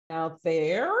out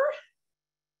there.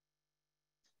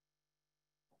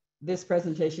 This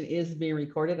presentation is being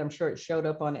recorded. I'm sure it showed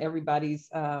up on everybody's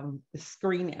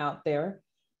screen out there.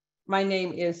 My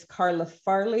name is Carla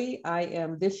Farley. I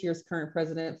am this year's current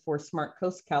president for Smart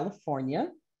Coast, California.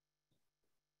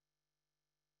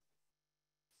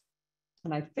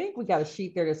 And I think we got a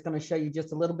sheet there that's going to show you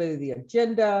just a little bit of the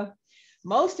agenda.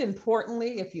 Most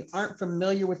importantly, if you aren't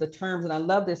familiar with the terms, and I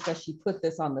love this that she put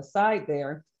this on the side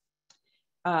there,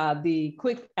 the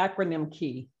quick acronym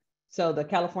key. So the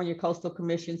California Coastal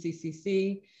Commission,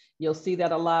 SCCa, you'll see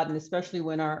that a lot, and especially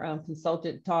when our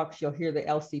consultant talks, you'll hear the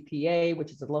SCPA, which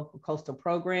is a local coastal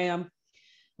program.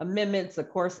 Amendments, of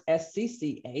course,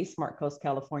 SCCa, Smart Coast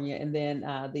California, and then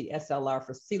the SLR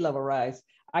for sea level rise.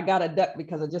 I got a duck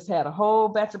because I just had a whole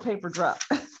batch of paper drop.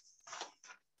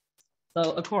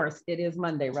 So of course it is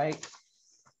Monday, right?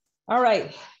 All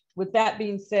right, with that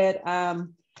being said,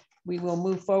 we will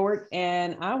move forward,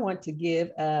 and I want to give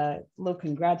a little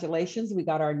congratulations. We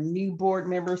got our new board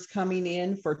members coming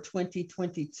in for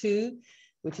 2022,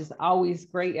 which is always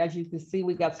great. As you can see,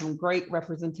 we got some great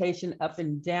representation up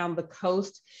and down the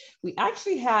coast. We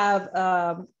actually have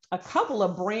a couple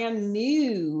of brand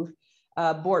new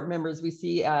board members. We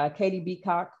see Katie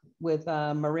Beacock with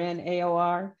Marin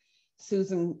AOR,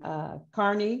 Susan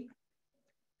Carney,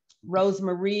 Rose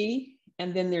Marie,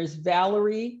 and then there's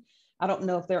Valerie. I don't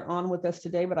know if they're on with us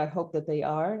today, but I hope that they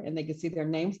are, and they can see their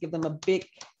names. Give them a big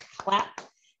clap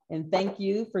and thank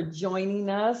you for joining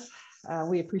us.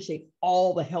 We appreciate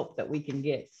all the help that we can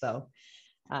get. So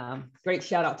great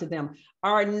shout out to them.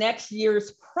 Our next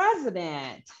year's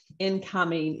president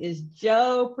incoming is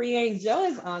Joe Priang. Joe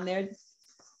is on there.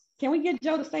 Can we get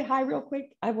Joe to say hi real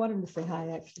quick? I want him to say hi,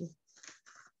 actually.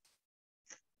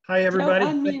 Hi, everybody.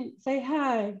 Joe, unmute, say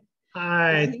hi.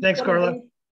 Hi, thanks, Carla.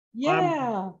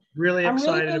 Yeah. I'm really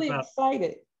excited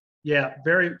excited. Yeah,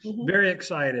 very, very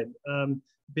excited.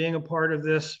 Being a part of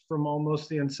this from almost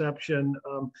the inception,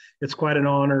 it's quite an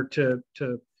honor to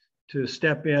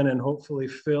step in and hopefully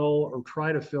fill or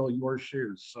try to fill your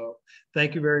shoes. So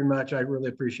thank you very much. I really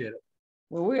appreciate it.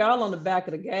 Well, we're all on the back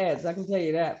of the gads. I can tell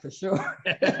you that for sure.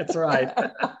 That's right.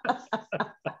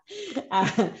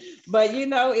 But you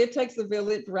know, it takes a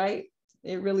village, right?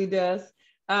 It really does.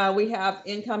 We have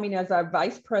incoming as our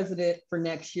vice president for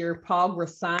next year, Paul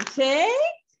Grisante.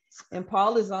 And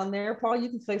Paul is on there. Paul, you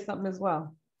can say something as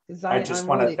well. I just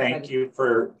want to thank you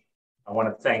for, I want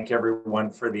to thank everyone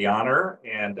for the honor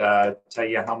and tell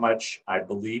you how much I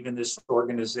believe in this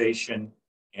organization.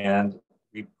 And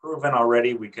we've proven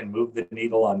already we can move the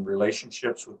needle on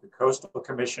relationships with the Coastal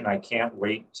Commission. I can't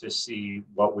wait to see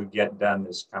what we get done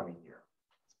this coming year.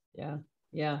 Yeah,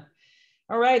 yeah.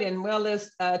 All right, and well,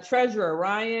 as Treasurer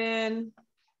Ryan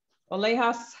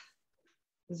Olejas.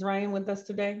 Is Ryan with us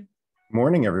today?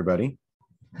 Morning, everybody.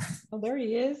 Oh, there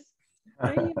he is.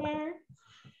 There you are.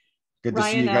 Good to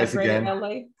see you guys again.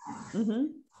 LA.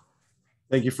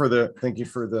 Thank you for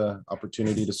the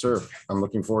opportunity to serve. I'm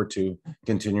looking forward to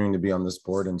continuing to be on this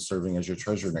board and serving as your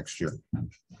treasurer next year.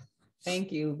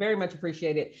 Thank you. Very much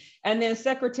appreciate it. And then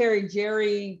Secretary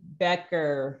Jerry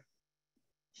Becker.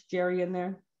 Is Jerry in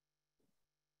there?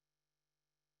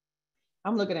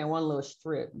 I'm looking at one little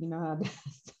strip, you know how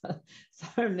so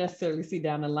I don't necessarily see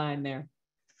down the line there.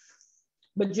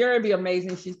 But Jerry would be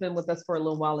amazing. She's been with us for a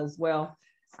little while as well.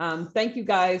 Thank you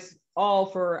guys all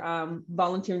for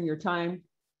volunteering your time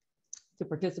to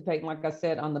participate. And like I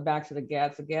said, on the backs of the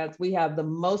GADs. The GADs, we have the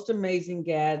most amazing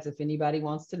GADs, if anybody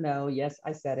wants to know. Yes,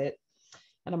 I said it.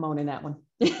 And I'm owning that one.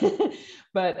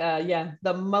 But yeah,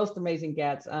 the most amazing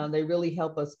GADs. They really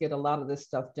help us get a lot of this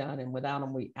stuff done. And without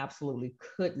them, we absolutely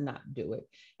could not do it.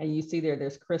 And you see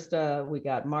there's Krista, we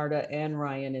got Marta and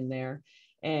Ryan in there.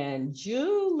 And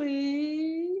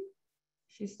Julie,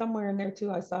 she's somewhere in there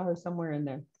too. I saw her somewhere in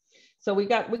there. So we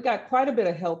got quite a bit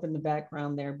of help in the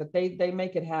background there, but they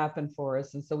make it happen for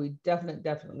us. And so we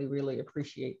definitely really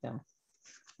appreciate them.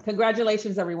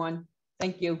 Congratulations, everyone.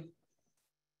 Thank you.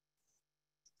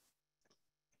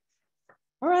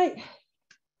 All right.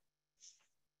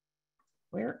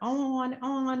 We're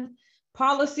on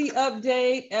policy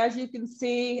update. As you can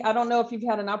see, I don't know if you've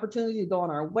had an opportunity to go on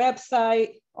our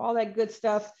website, all that good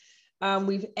stuff.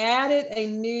 We've added a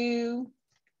new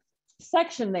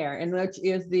section there, and which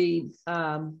is the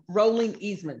rolling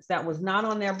easements. That was not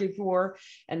on there before,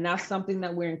 and that's something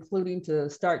that we're including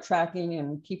to start tracking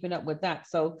and keeping up with that.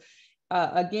 So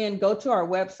again, go to our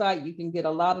website. You can get a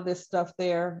lot of this stuff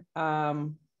there.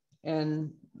 And,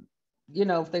 you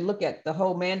know, if they look at the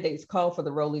whole mandates call for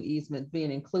the rolling easement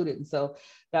being included. And so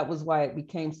that was why it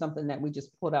became something that we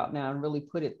just pulled out now and really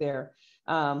put it there.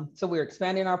 So we're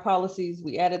expanding our policies.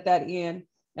 We added that in.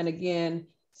 And again,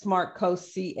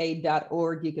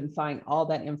 smartcoastca.org. You can find all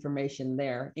that information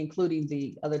there, including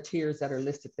the other tiers that are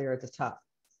listed there at the top.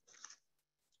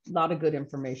 A lot of good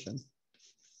information.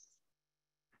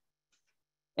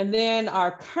 And then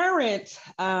our current,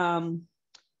 the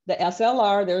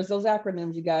SLR, there's those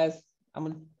acronyms, you guys. I'm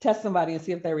gonna test somebody and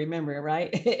see if they remember it, right?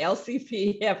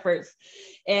 LCP efforts.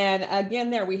 And again,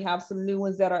 there we have some new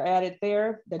ones that are added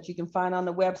there that you can find on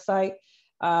the website.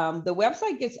 The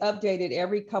website gets updated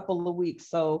every couple of weeks,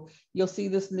 so you'll see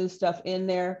this new stuff in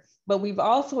there. But we've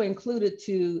also included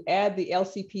to add the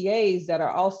LCPAs that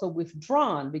are also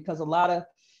withdrawn, because a lot of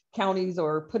counties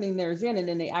are putting theirs in and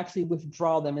then they actually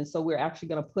withdraw them. And so we're actually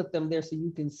going to put them there so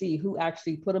you can see who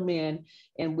actually put them in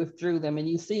and withdrew them. And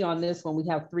you see on this one, we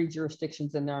have 3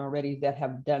 jurisdictions in there already that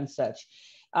have done such,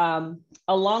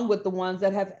 along with the ones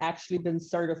that have actually been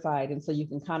certified. And so you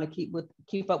can kind of keep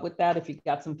up with that if you've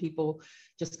got some people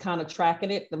just kind of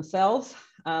tracking it themselves.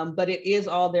 But it is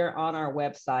all there on our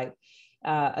website.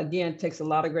 Again, it takes a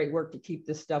lot of great work to keep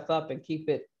this stuff up and keep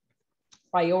it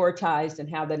prioritized and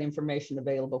have that information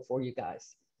available for you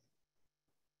guys.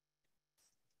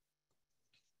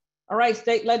 All right,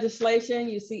 state legislation,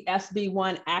 you see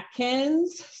SB1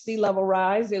 Atkins, sea level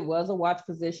rise. It was a watch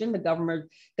position. The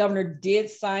governor did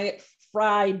sign it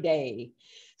Friday.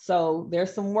 So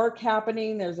there's some work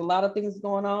happening. There's a lot of things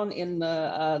going on in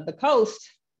the coast.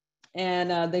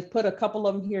 And they've put a couple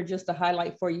of them here just to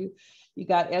highlight for you. You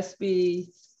got SB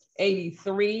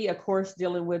 83, of course,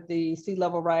 dealing with the sea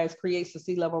level rise, creates the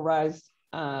sea level rise,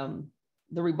 the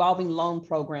revolving loan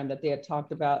program that they had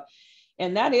talked about.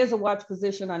 And that is a watch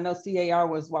position. I know CAR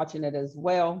was watching it as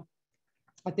well.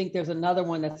 I think there's another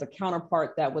one that's a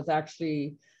counterpart that was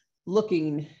actually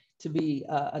looking to be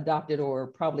adopted, or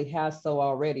probably has so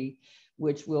already,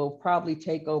 which will probably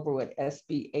take over what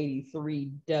SB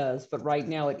 83 does. But right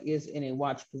now it is in a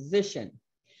watch position.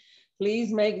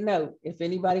 Please make note, if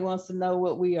anybody wants to know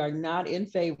what we are not in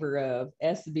favor of,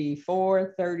 SB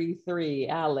 433,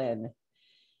 Allen.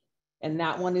 And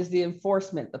that one is the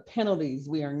enforcement, the penalties.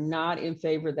 We are not in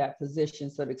favor of that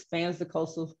position. So it expands the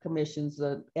Coastal Commission's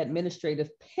administrative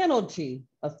penalty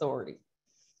authority.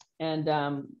 And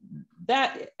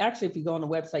that, actually, if you go on the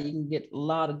website, you can get a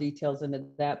lot of details into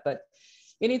that. But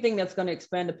anything that's going to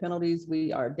expand the penalties,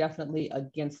 we are definitely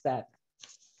against that.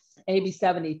 AB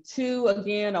 72,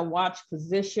 again, a watch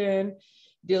position,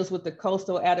 deals with the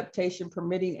Coastal Adaptation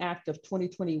Permitting Act of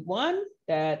 2021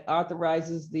 that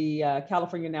authorizes the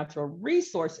California Natural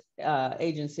Resource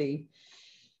Agency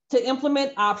to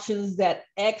implement options that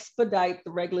expedite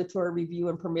the regulatory review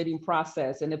and permitting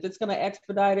process. And if it's going to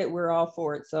expedite it, we're all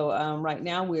for it. So right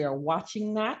now we are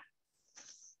watching that.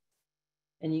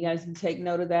 And you guys can take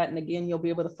note of that. And again, you'll be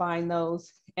able to find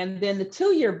those. And then the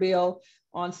 2-year bill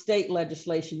on state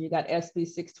legislation, you got SB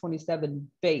 627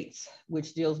 Bates,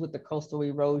 which deals with the coastal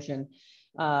erosion,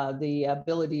 the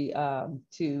ability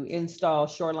to install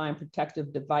shoreline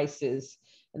protective devices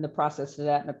in the process of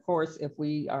that. And of course, if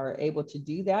we are able to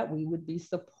do that, we would be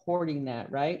supporting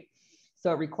that, right?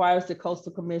 So it requires the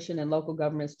Coastal Commission and local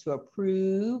governments to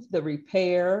approve the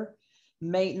repair,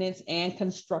 maintenance, and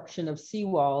construction of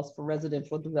seawalls for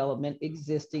residential development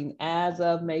existing as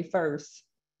of May 1st,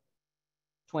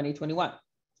 2021,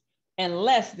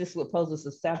 unless this would pose a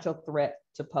substantial threat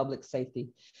to public safety.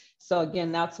 So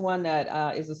again, that's one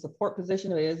that is a support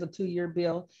position. It is a 2-year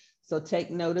bill. So take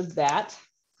note of that.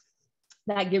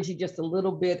 That gives you just a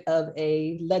little bit of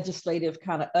a legislative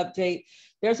kind of update.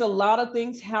 There's a lot of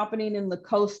things happening in the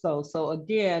coast though. So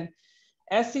again,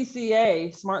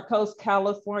 SCCa, Smart Coast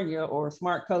California, or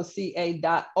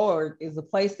smartcoastca.org is a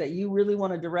place that you really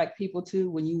want to direct people to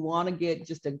when you want to get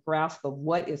just a grasp of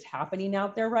what is happening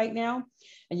out there right now.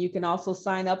 And you can also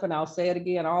sign up, and I'll say it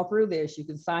again all through this, you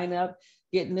can sign up,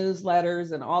 get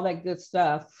newsletters and all that good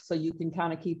stuff so you can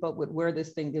kind of keep up with where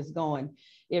this thing is going.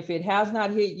 If it has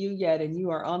not hit you yet and you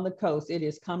are on the coast, it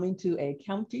is coming to a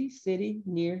county, city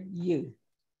near you,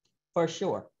 for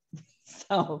sure.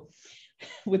 So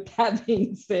with that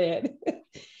being said,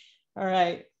 all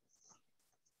right.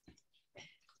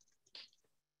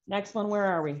 Next one, where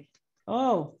are we?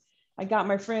 Oh, I got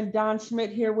my friend Don Schmidt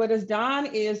here with us. Don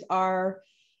is our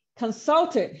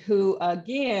consultant who,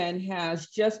 again, has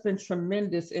just been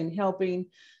tremendous in helping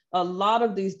a lot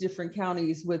of these different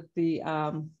counties with the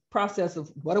process of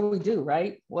what do we do,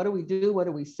 right? What do we do? What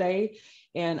do we say?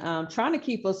 And trying to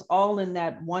keep us all in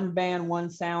that one band, one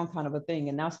sound kind of a thing.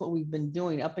 And that's what we've been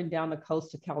doing up and down the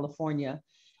coast of California,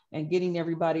 and getting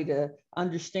everybody to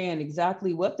understand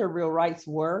exactly what their real rights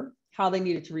were, how they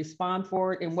needed to respond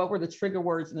for it, and what were the trigger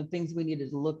words and the things we needed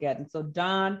to look at. And so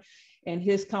Don and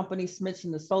his company, Smith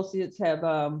 & Associates, have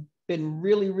been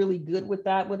really, really good with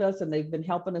that with us, and they've been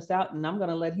helping us out, and I'm going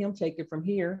to let him take it from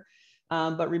here.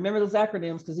 But remember those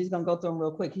acronyms, because he's going to go through them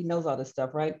real quick. He knows all this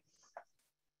stuff, right?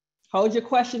 Hold your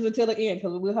questions until the end,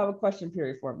 because we'll have a question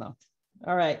period for him now.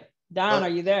 All right. Don, are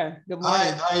you there? Good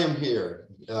morning. I am here.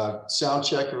 Sound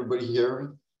check, everybody hear me?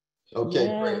 Okay,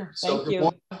 yeah, great. So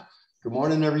good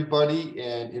morning, everybody.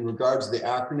 And in regards to the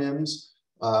acronyms,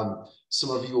 some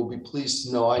of you will be pleased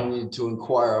to know I needed to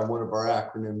inquire on one of our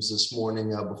acronyms this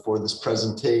morning before this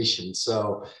presentation.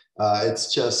 So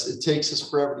it takes us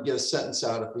forever to get a sentence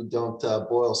out if we don't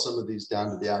boil some of these down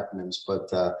to the acronyms, but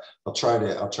I'll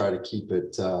try to keep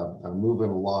it moving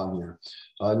along here.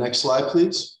 Next slide,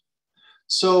 please.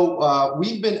 So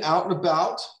we've been out and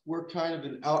about. We're kind of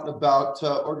an out and about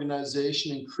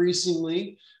organization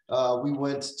increasingly. We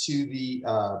went to the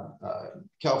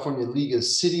California League of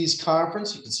Cities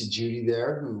Conference. You can see Judy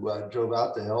there, who drove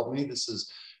out to help me. This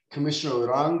is Commissioner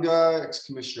Uranga,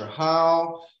 ex-Commissioner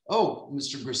Howe. Oh,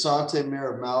 Mr. Grisante,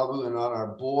 Mayor of Malibu, and on our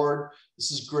board.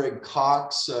 This is Greg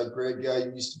Cox. Greg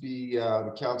used to be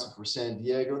the council for San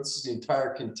Diego. This is the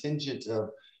entire contingent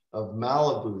of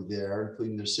Malibu there,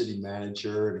 including their city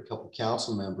manager and a couple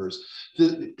council members.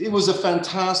 It was a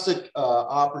fantastic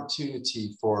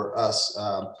opportunity for us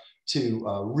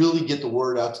to really get the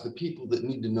word out to the people that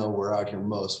need to know we're out here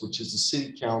most, which is the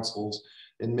city councils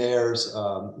and mayors,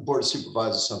 board of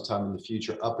supervisors sometime in the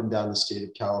future, up and down the state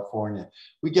of California.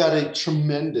 We got a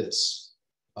tremendous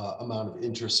amount of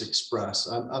interest expressed.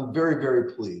 I'm very,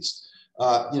 very pleased.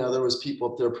 There was people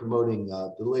up there promoting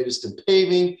the latest in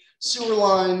paving, sewer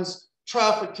lines,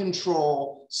 traffic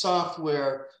control,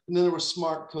 software, and then there was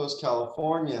Smart Coast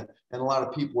California, and a lot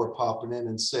of people were popping in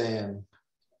and saying,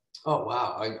 oh,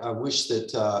 wow, I wish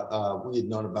that we had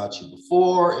known about you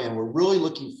before, and we're really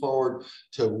looking forward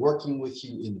to working with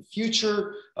you in the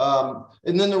future.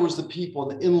 And then there was the people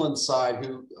on the inland side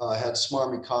who had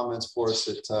smarmy comments for us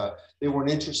that they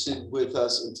weren't interested with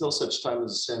us until such time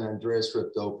as the San Andreas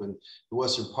ripped open. The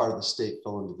western part of the state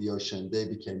fell into the ocean, and they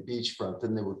became beachfront.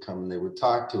 Then they would come and they would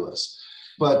talk to us.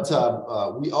 But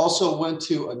we also went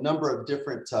to a number of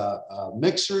different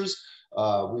mixers.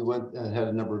 We went and had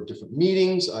a number of different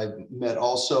meetings. I met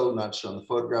also, not shown the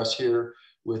photographs here,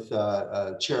 with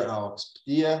Chair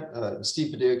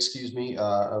Steve Padilla, excuse me,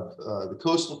 of the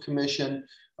Coastal Commission.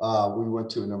 We went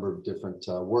to a number of different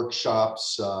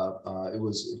workshops. It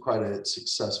was quite a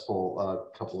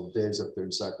successful couple of days up there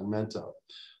in Sacramento.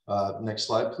 Next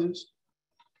slide, please.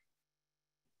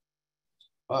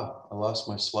 Oh, I lost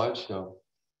my slideshow.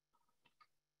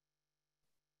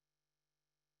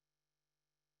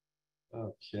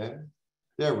 Okay,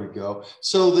 there we go.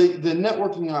 So the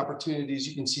networking opportunities,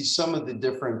 you can see some of the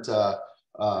different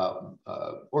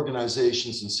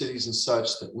organizations and cities and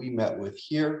such that we met with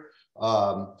here.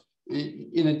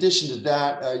 In addition to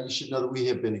that, you should know that we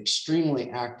have been extremely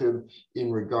active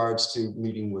in regards to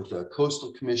meeting with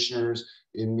coastal commissioners,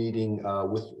 in meeting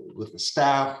with the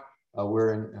staff.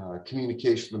 We're in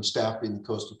communication from staff, being the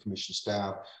Coastal Commission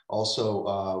staff.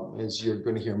 Also, as you're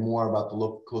going to hear more about the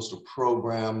local coastal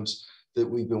programs that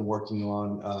we've been working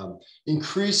on.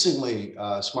 Increasingly,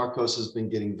 Smart Coast has been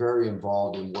getting very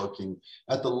involved in working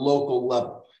at the local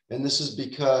level. And this is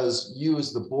because you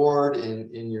as the board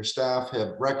and your staff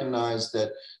have recognized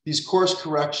that these course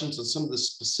corrections and some of the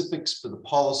specifics for the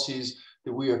policies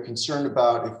that we are concerned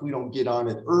about, if we don't get on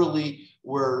it early,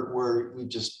 we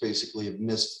just basically have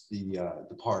missed the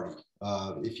party,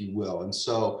 if you will. And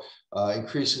so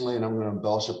increasingly, and I'm going to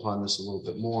embellish upon this a little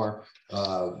bit more,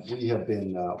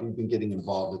 we've been getting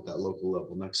involved at that local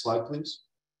level. Next slide, please.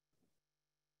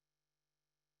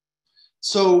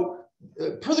 So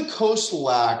per the Coastal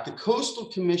Act, the Coastal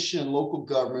Commission and local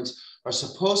governments are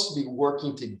supposed to be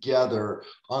working together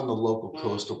on the local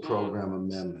coastal program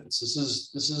amendments. This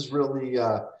is really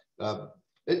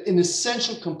an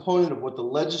essential component of what the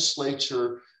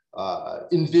legislature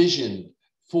envisioned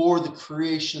for the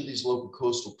creation of these local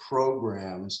coastal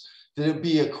programs, that it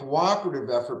be a cooperative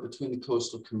effort between the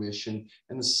Coastal Commission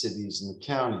and the cities and the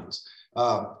counties.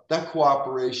 That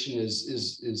cooperation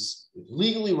is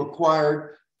legally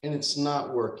required, and it's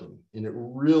not working, and it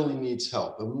really needs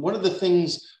help. And one of the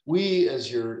things we,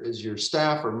 as your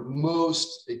staff, are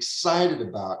most excited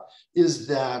about is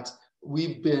that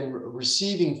we've been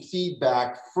receiving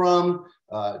feedback from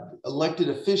elected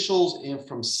officials and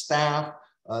from staff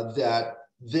that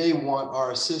they want our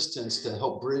assistance to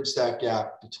help bridge that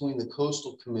gap between the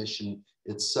Coastal Commission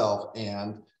itself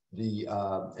and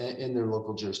in their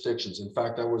local jurisdictions. In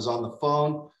fact, I was on the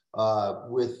phone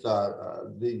with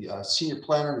the senior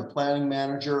planner and the planning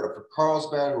manager for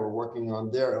Carlsbad, who are working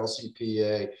on their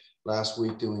LCPA, last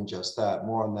week doing just that.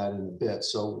 More on that in a bit.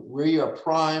 So we are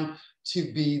primed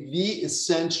to be the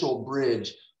essential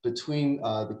bridge between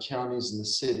the counties and the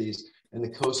cities and the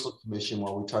Coastal Commission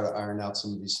while we try to iron out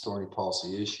some of these thorny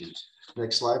policy issues.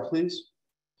 Next slide, please.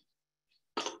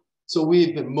 So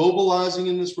we've been mobilizing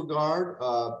in this regard.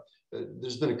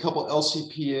 There's been a couple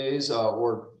LCPAs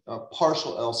or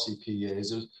partial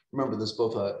LCPAs. Remember, there's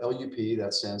both a LUP,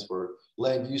 that stands for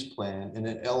Land Use Plan, and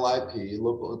an LIP,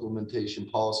 Local Implementation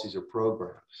Policies or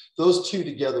Program. Those two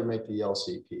together make the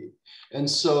LCP. And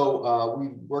so we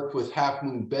worked with Half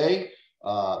Moon Bay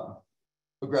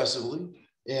aggressively,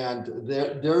 and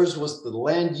theirs was the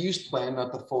Land Use Plan,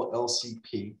 not the full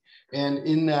LCP. And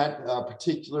in that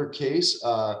particular case,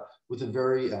 with a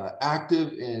very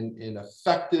active and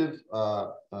effective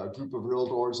group of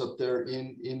realtors up there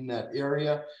in that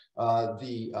area.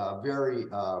 The very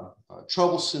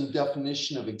troublesome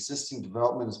definition of existing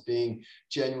development as being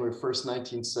January 1st,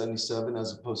 1977,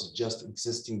 as opposed to just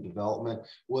existing development,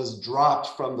 was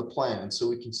dropped from the plan. So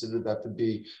we consider that to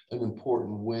be an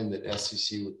important win that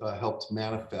SCCa helped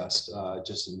manifest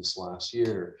just in this last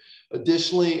year.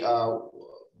 Additionally,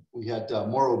 we had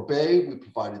Morro Bay. We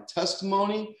provided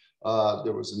testimony.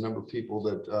 There was a number of people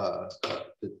that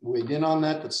weighed in on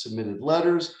that submitted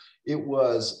letters. It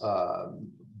was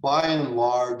by and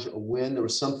large a win. There were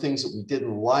some things that we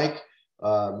didn't like.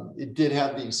 It did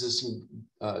have the existing,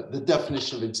 the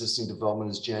definition of existing development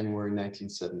is January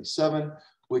 1977,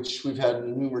 which we've had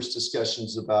numerous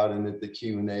discussions about, and at the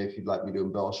Q&A, if you'd like me to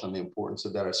embellish on the importance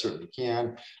of that, I certainly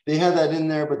can. They had that in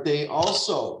there, but they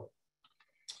also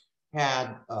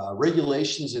had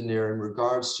regulations in there in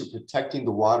regards to protecting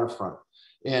the waterfront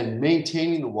and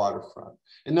maintaining the waterfront.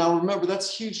 And now remember,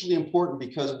 that's hugely important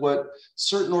because what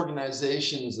certain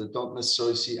organizations that don't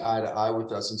necessarily see eye to eye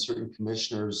with us and certain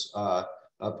commissioners,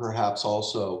 perhaps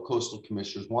also coastal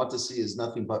commissioners, want to see is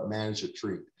nothing but manage a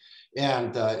treat.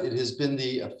 And it has been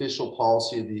the official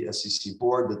policy of the SCCa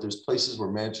board that there's places where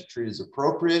manage a treat is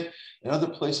appropriate and other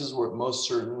places where it most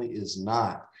certainly is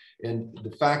not. And the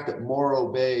fact that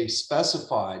Morro Bay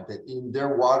specified that in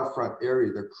their waterfront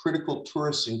area, their critical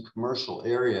tourist and commercial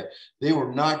area, they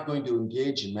were not going to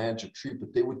engage in manage a treat,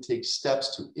 but they would take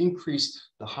steps to increase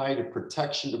the height of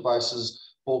protection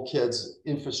devices, bulkheads,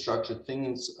 infrastructure,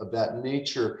 things of that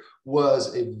nature,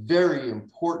 was a very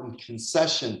important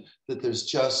concession that there's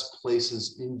just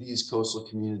places in these coastal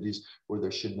communities where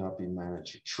there should not be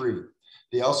managed retreat.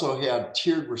 They also had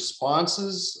tiered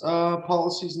responses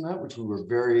policies in that, which we were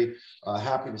very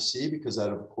happy to see because that,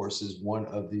 of course, is one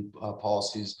of the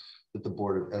policies that the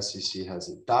board of SCCa has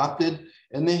adopted.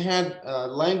 And they had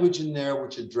language in there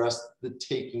which addressed the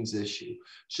takings issue.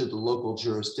 Should the local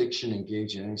jurisdiction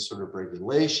engage in any sort of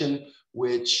regulation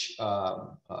which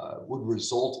would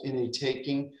result in a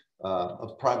taking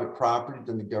of private property,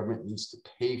 then the government needs to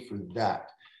pay for that.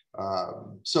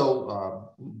 All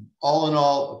in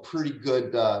all, a pretty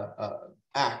good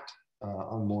act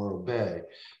on Morro Bay.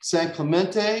 San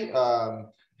Clemente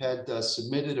had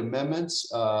submitted amendments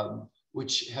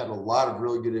which had a lot of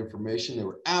really good information. They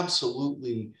were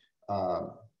absolutely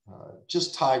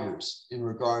just tigers in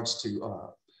regards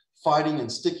to fighting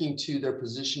and sticking to their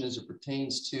position as it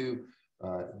pertains to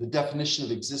the definition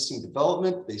of existing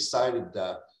development. They cited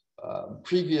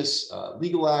previous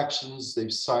legal actions.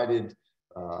 They've cited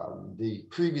the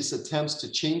previous attempts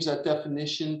to change that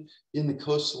definition in the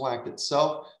Coastal Act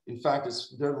itself. In fact,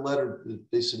 their letter that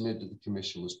they submitted to the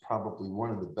commission was probably one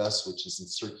of the best, which is in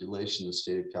circulation in the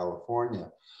state of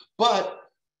California. But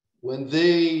when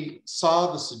they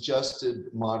saw the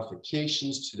suggested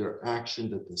modifications to their action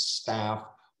that the staff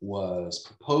was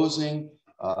proposing,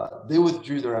 they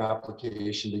withdrew their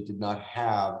application. They did not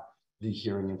have the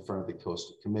hearing in front of the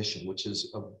Coastal Commission, which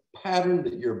is a pattern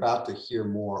that you're about to hear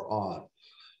more on.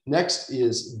 Next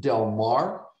is Del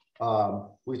Mar,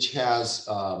 which has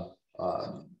a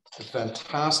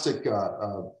fantastic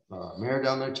mayor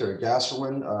down there, Terry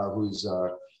Gasserlin, who's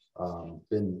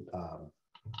been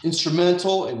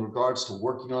instrumental in regards to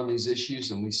working on these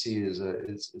issues, and we see as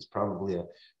is probably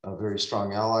a very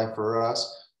strong ally for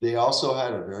us. They also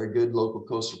had a very good local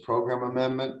coastal program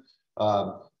amendment.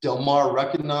 Del Mar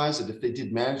recognized that if they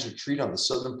did manage retreat on the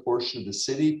southern portion of the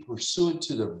city, pursuant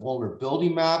to their vulnerability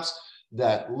maps,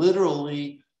 that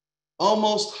literally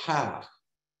almost half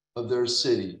of their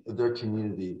city, of their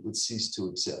community, would cease to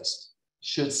exist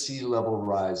should sea level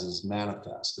rises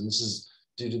manifest. And this is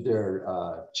due to their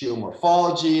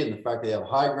geomorphology and the fact they have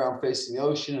high ground facing the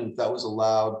ocean. And if that was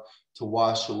allowed to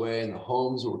wash away and the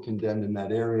homes were condemned in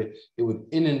that area, it would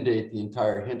inundate the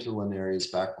entire hinterland areas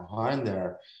back behind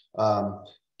there.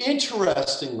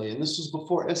 Interestingly, and this was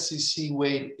before SCC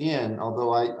weighed in,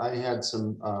 although I had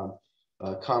some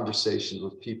conversations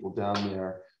with people down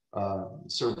there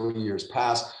several years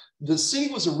past. The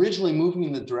city was originally moving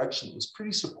in the direction that was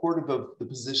pretty supportive of the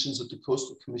positions that the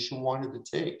Coastal Commission wanted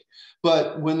to take.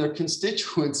 But when their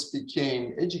constituents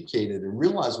became educated and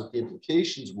realized what the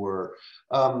implications were,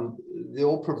 the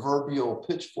old proverbial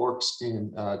pitchforks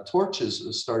and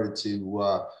torches started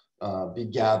to be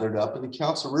gathered up, and the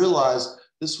council realized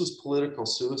this was political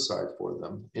suicide for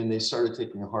them. And they started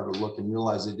taking a harder look and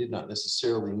realized they did not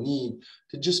necessarily need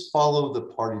to just follow the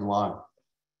party line.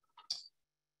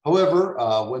 However,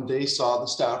 when they saw the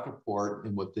staff report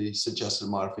and what the suggested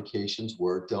modifications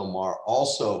were, Del Mar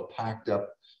also packed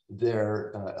up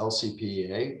their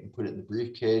LCPA and put it in the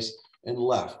briefcase and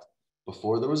left.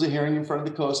 Before there was a hearing in front of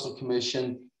the Coastal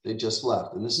Commission, they just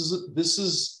left. And this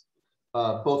is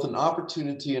both an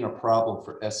opportunity and a problem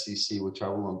for SCC, which I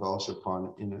will embellish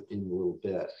upon in a little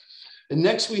bit. And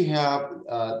next we have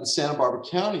the Santa Barbara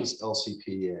County's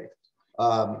LCPA.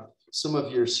 Some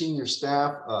of your senior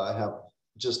staff have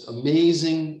just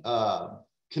amazing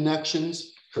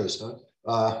connections, Krista,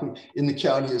 in the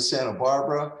county of Santa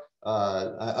Barbara,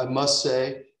 I must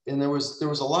say. And there was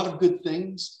a lot of good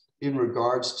things in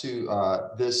regards to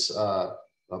this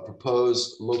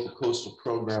proposed local coastal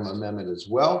program amendment as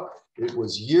well. It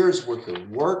was years worth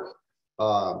of work.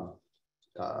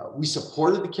 We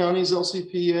supported the county's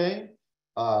LCPA.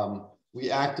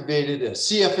 We activated a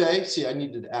CFA. See, I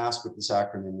needed to ask what this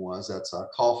acronym was. That's a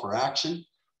call for action.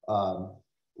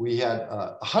 We had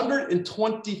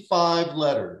 125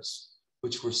 letters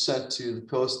which were sent to the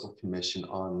Coastal Commission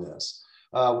on this.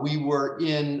 We were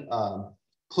in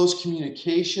close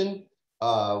communication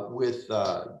with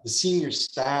the senior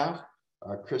staff.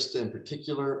 Krista in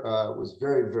particular was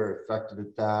very, very effective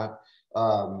at that.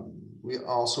 We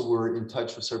also were in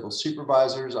touch with several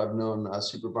supervisors. I've known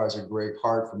Supervisor Greg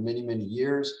Hart for many, many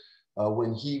years.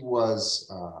 When he was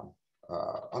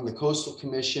on the Coastal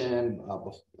Commission,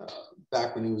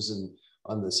 back when he was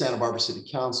on the Santa Barbara City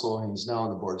Council, and he's now on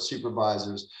the Board of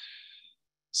Supervisors.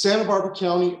 Santa Barbara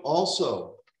County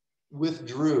also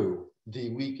withdrew the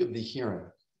week of the hearing.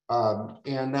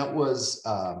 And that was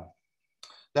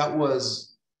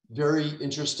very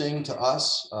interesting to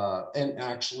us. And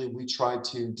actually we tried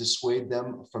to dissuade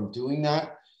them from doing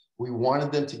that. We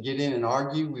wanted them to get in and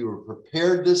argue. We were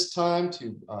prepared this time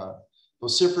to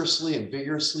vociferously and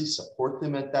vigorously support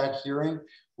them at that hearing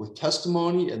with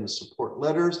testimony and the support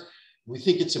letters. We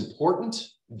think it's important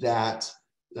that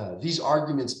these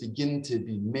arguments begin to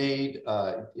be made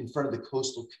in front of the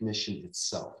Coastal Commission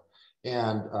itself.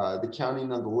 And the county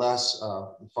nonetheless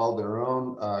followed their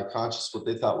own conscience, what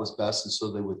they thought was best, and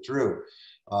so they withdrew.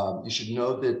 You should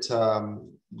know that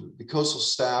the coastal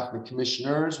staff and the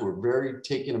commissioners were very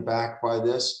taken aback by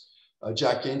this.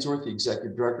 Jack Ainsworth, the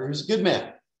executive director, who's a good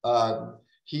man.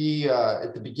 He,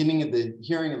 at the beginning of the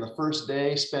hearing on the first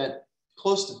day, spent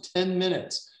close to 10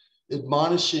 minutes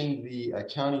admonishing the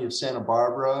county of Santa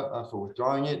Barbara for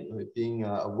withdrawing it being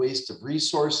a waste of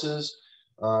resources,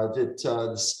 that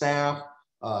the staff,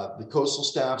 the coastal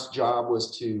staff's job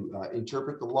was to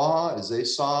interpret the law as they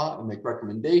saw and make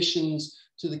recommendations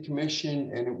to the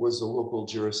commission, and it was the local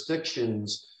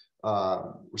jurisdiction's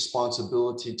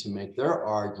responsibility to make their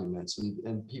arguments,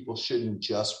 and people shouldn't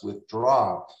just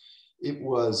withdraw. It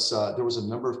was, there was a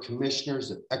number of commissioners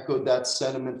that echoed that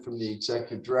sentiment from the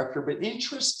executive director, but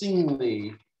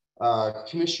interestingly,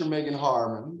 Commissioner Megan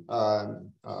Harmon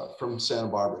from Santa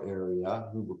Barbara area,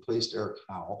 who replaced Eric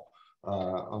Howell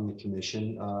on the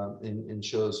commission, and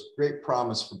shows great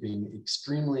promise for being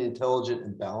extremely intelligent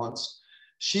and balanced.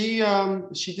 She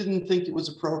didn't think it was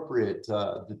appropriate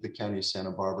that the county of Santa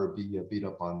Barbara be beat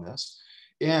up on this.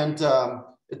 And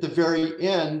at the very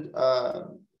end,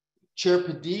 Chair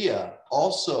Padilla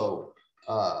also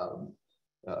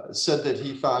said that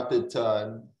he thought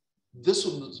that this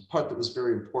was the part that was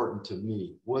very important to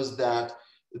me, was that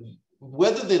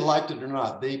whether they liked it or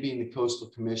not, they being the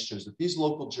coastal commissioners, that these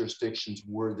local jurisdictions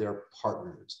were their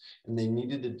partners and they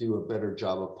needed to do a better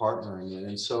job of partnering it.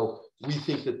 And so we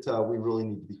think that we really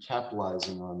need to be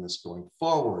capitalizing on this going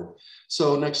forward.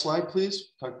 So next slide, please.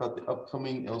 Talk about the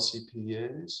upcoming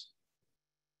LCPAs.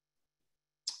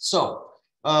 So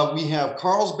we have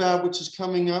Carlsbad, which is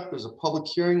coming up. There's a public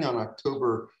hearing on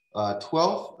October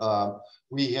 12th.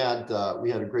 We had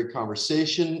a great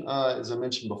conversation, as I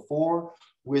mentioned before,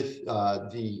 with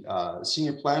the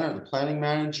senior planner and the planning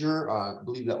manager. I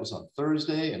believe that was on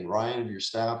Thursday, and Ryan of your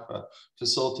staff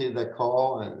facilitated that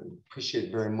call, and appreciate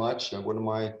it very much. One of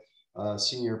my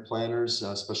senior planners,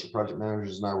 special project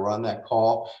managers, and I were on that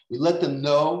call. We let them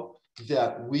know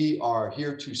that we are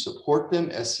here to support them,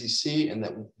 SCC, and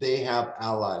that they have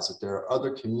allies, that there are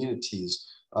other communities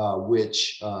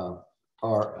which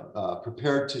are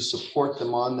prepared to support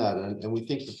them on that. And we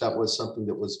think that that was something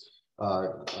that was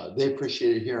they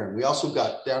appreciated hearing. We also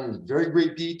got down in very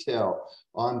great detail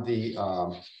on the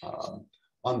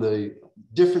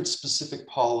different specific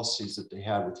policies that they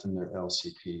have within their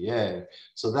LCPA.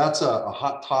 So that's a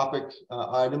hot topic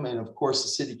item. And of course, the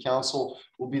City Council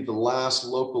will be the last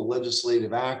local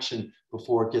legislative action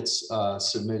before it gets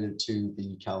submitted to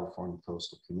the California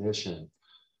Coastal Commission.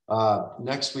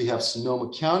 Next, we have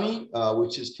Sonoma County,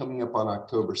 which is coming up on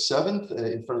October 7th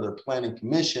in front of their Planning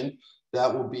Commission.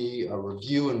 That will be a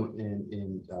review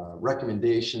and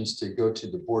recommendations to go to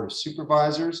the Board of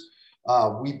Supervisors.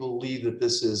 We believe that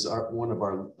this is one of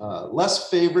our less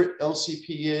favorite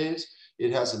LCPAs.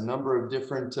 It has a number of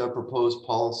different proposed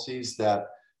policies that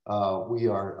we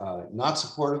are not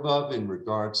supportive of in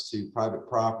regards to private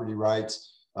property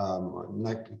rights. I'm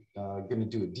not going to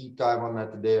do a deep dive on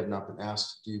that today. I've not been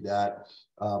asked to do that.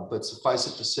 But suffice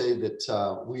it to say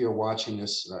that we are watching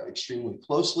this extremely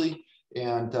closely.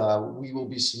 And we will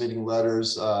be submitting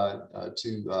letters to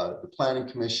the Planning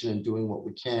Commission and doing what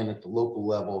we can at the local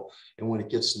level. And when it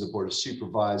gets to the Board of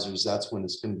Supervisors, that's when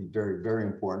it's going to be very, very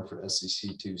important for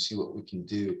SCC to see what we can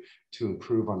do to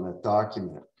improve on that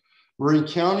document. Marin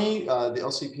County, the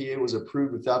LCPA was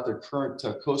approved without their current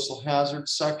coastal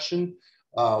hazards section.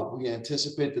 We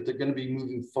anticipate that they're going to be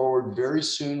moving forward very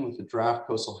soon with the draft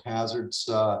coastal hazards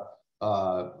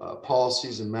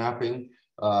policies and mapping.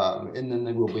 And then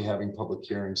they will be having public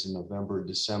hearings in November and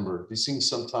December. These things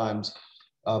sometimes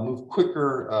move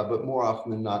quicker, but more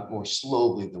often than not, more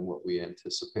slowly than what we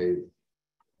anticipated.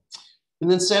 And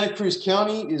then Santa Cruz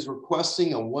County is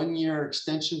requesting a 1-year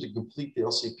extension to complete the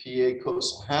LCPA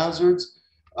coastal hazards.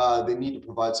 They need to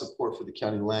provide support for the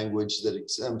county language that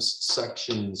exempts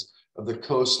sections of the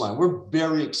coastline. We're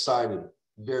very excited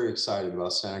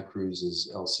about Santa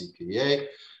Cruz's LCPA.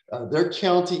 Their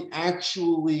county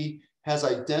actually has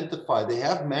identified, they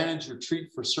have managed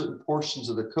retreat for certain portions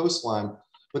of the coastline,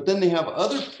 but then they have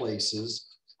other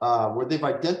places where they've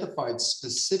identified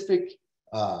specific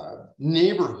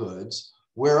neighborhoods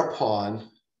whereupon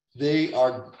they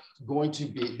are going to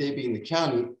be, they being the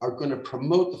county, are going to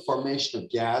promote the formation of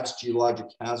GADs, Geologic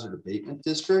Hazard Abatement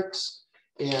Districts.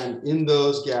 And in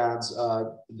those GADs,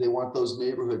 they want those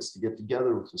neighborhoods to get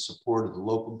together with the support of the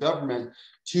local government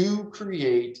to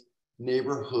create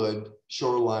neighborhood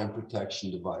shoreline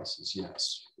protection devices.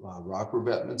 Yes, rock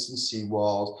revetments and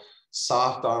seawalls,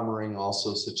 soft armoring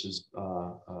also, such as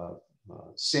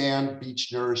sand,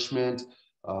 beach nourishment,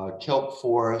 kelp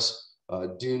forest,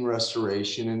 dune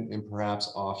restoration, and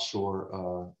perhaps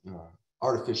offshore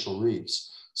artificial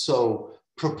reefs. So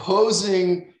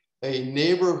proposing a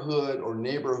neighborhood or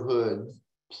neighborhood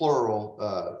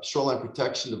plural shoreline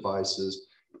protection devices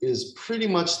is pretty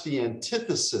much the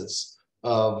antithesis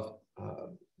of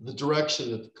the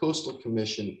direction that the Coastal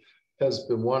Commission has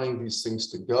been wanting these things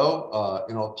to go.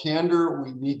 In all candor,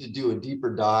 we need to do a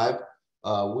deeper dive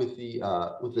with the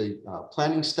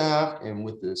planning staff and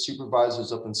with the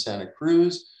supervisors up in Santa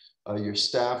Cruz. Your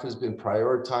staff has been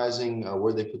prioritizing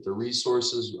where they put their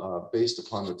resources based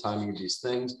upon the timing of these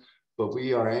things. But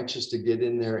we are anxious to get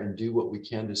in there and do what we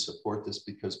can to support this,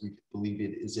 because we believe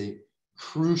it is a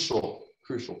crucial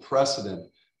precedent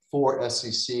for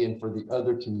SCC and for the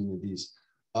other communities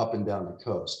up and down the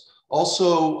coast.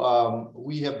 Also,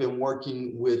 we have been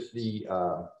working with the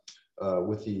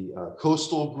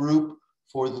coastal group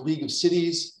for the League of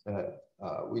Cities.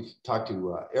 We've talked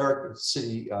to Eric,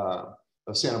 City of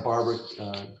Santa Barbara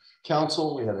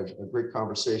Council. We had a great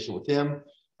conversation with him.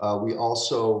 We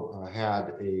also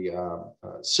had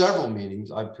several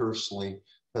meetings. I personally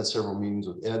had several meetings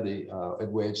with Ed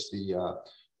Wedge, the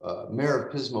mayor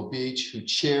of Pismo Beach, who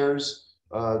chairs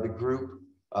the group.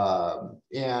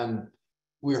 And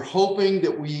we're hoping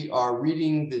that we are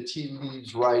reading the tea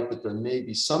leaves right, that there may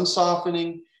be some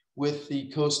softening with the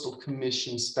Coastal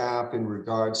Commission staff in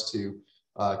regards to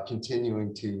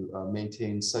continuing to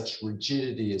maintain such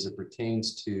rigidity as it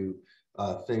pertains to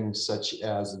things such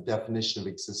as the definition of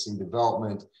existing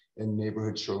development and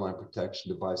neighborhood shoreline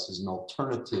protection devices and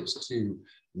alternatives to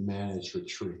managed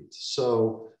retreat.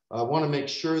 So I want to make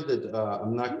sure that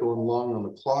I'm not going long on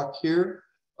the clock here,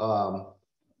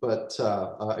 but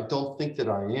I don't think that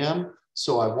I am.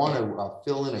 So I want to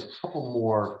fill in a couple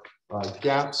more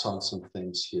gaps on some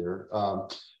things here.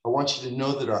 I want you to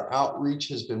know that our outreach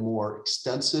has been more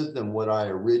extensive than what I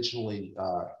originally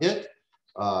hit.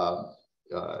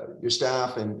 Your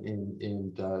staff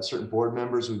and certain board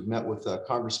members, we've met with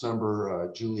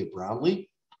Congressmember Julia Brownlee.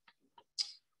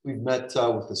 We've met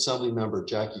with Assembly Member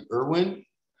Jackie Irwin.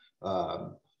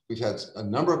 We've had a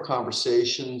number of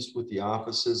conversations with the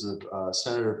offices of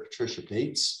Senator Patricia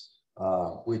Bates,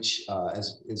 which,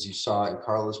 as you saw in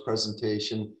Carla's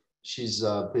presentation, she's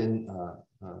been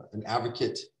an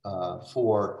advocate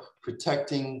for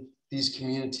protecting these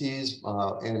communities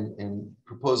and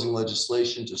proposing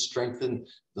legislation to strengthen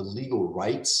the legal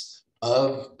rights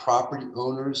of property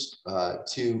owners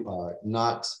to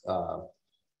not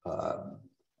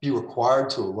be required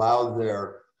to allow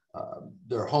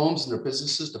their homes and their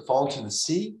businesses to fall into the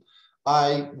sea.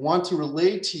 I want to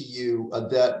relay to you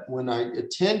that when I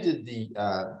attended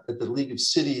at the League of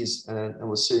Cities and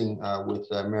was sitting with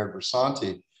Mayor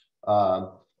Grisanti,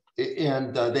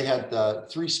 and they had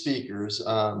 3 speakers.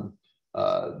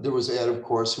 There was Ed, of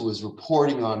course, who was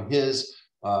reporting on his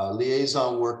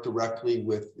liaison work directly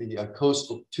with the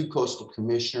two coastal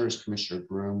commissioners, Commissioner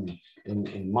Groom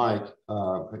and Mike.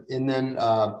 And then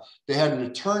they had an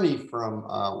attorney from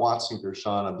Watson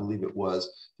Gershon, I believe it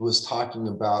was, who was talking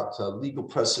about legal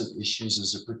precedent issues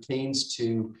as it pertains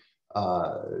to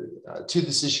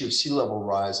this issue of sea level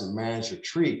rise and managed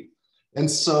retreat. And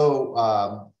so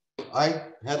I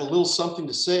had a little something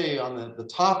to say on the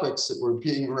topics that were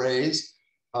being raised.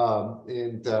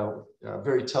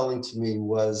 Very telling to me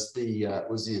was the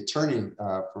attorney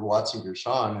for Watson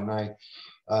Gershon, and I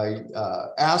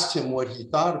asked him what he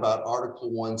thought about Article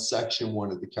 1, Section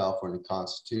 1 of the California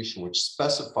Constitution, which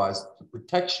specifies that the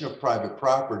protection of private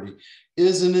property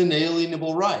is an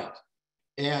inalienable right.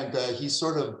 And he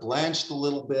sort of blanched a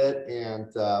little bit, and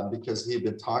because he had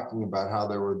been talking about how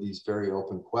there were these very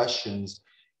open questions.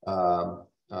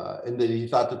 And that he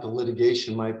thought that the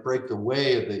litigation might break the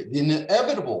way of the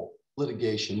inevitable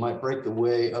litigation might break the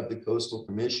way of the Coastal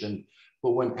Commission.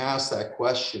 But when asked that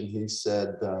question, he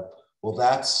said, well,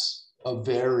 that's a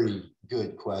very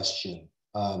good question.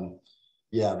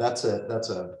 Yeah, that's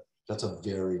a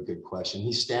very good question.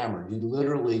 He stammered. He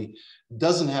literally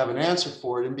doesn't have an answer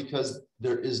for it, and because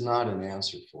there is not an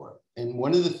answer for it. And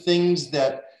one of the things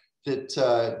that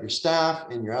your staff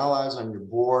and your allies on your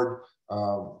board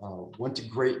went to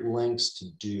great lengths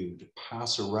to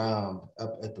pass around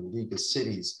up at the League of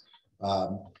Cities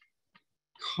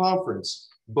conference,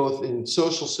 both in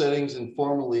social settings and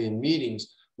formally in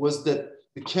meetings, was that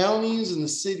the counties and the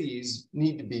cities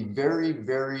need to be very,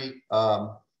 very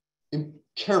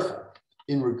careful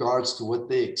in regards to what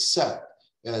they accept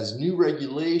as new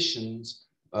regulations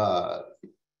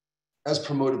as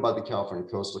promoted by the California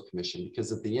Coastal Commission,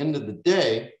 because at the end of the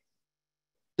day,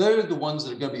 they're the ones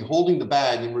that are going to be holding the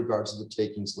bag in regards to the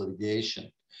takings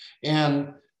litigation.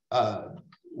 And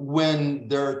when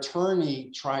their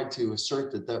attorney tried to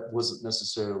assert that that wasn't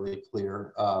necessarily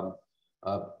clear,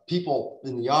 people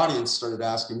in the audience started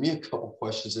asking me a couple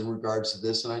questions in regards to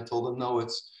this, and I told them, no,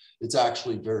 it's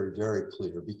actually very, very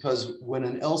clear, because when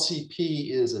an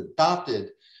LCP is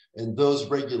adopted and those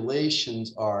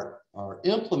regulations are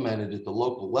implemented at the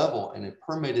local level and a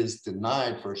permit is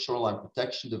denied for a shoreline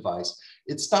protection device,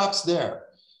 it stops there.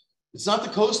 It's not the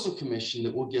Coastal Commission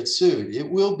that will get sued. It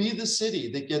will be the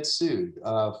city that gets sued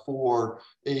for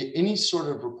any sort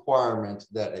of requirement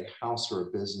that a house or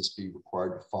a business be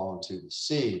required to fall into the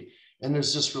sea. And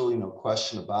there's just really no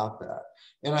question about that.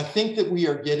 And I think that we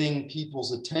are getting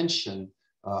people's attention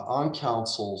on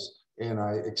councils, and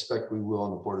I expect we will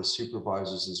on the Board of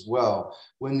Supervisors as well,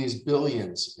 when these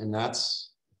billions, and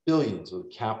that's billions with a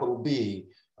capital B,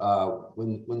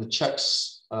 when the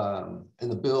checks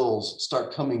and the bills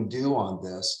start coming due on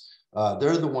this,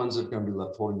 they're the ones that are going to be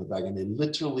left holding the bag, and they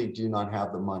literally do not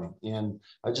have the money. And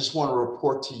I just want to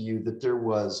report to you that there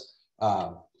was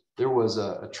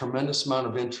a tremendous amount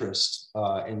of interest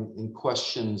in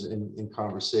questions and in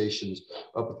conversations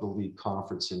up at the League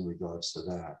Conference in regards to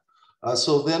that.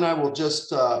 So then I will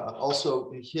just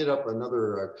also hit up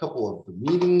another couple of the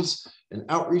meetings and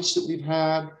outreach that we've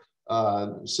had.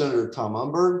 Senator Tom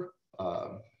Umberg,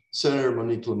 Senator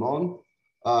Monique Limon,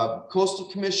 coastal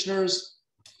commissioners.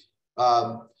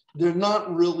 They're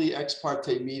not really ex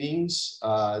parte meetings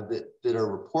that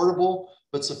are reportable,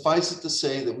 but suffice it to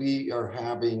say that we are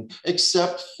having,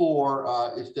 except for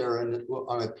if they're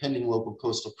on a pending local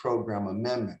coastal program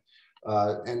amendment.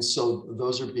 And so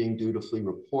those are being dutifully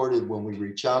reported when we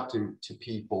reach out to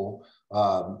people.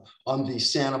 On the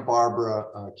Santa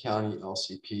Barbara County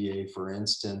LCPA, for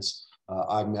instance,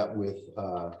 I met with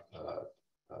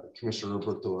Commissioner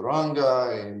Roberto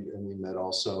Oranga, and we met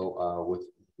also with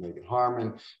Megan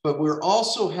Harmon. But we're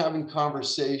also having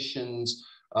conversations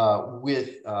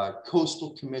with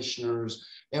coastal commissioners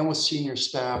and with senior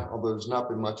staff, although there's not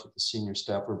been much with the senior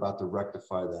staff. We're about to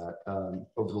rectify that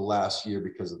over the last year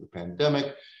because of the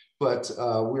pandemic. but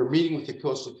we're meeting with the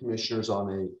coastal commissioners on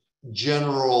a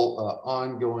general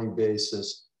ongoing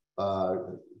basis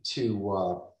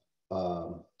to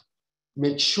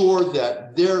make sure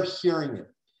that they're hearing it.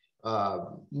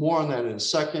 More on that in a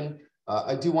second.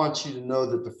 I do want you to know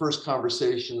that the first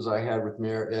conversations I had with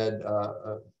Mayor Ed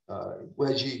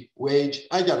Wage,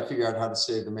 I got to figure out how to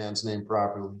say the man's name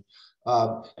properly.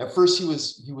 At first he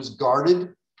was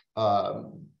guarded.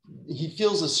 He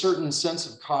feels a certain sense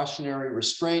of cautionary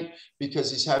restraint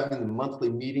because he's having the monthly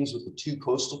meetings with the two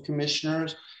coastal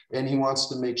commissioners, and he wants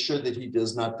to make sure that he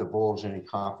does not divulge any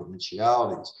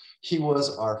confidentialities. He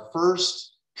was our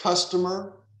first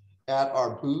customer at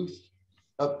our booth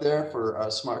up there for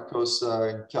Smart Coast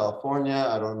California.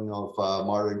 I don't know if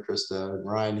Marta and Krista and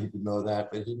Ryan even know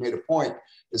that, but he made a point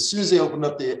as soon as they opened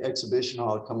up the exhibition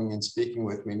hall, coming and speaking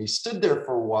with me. And he stood there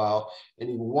for a while and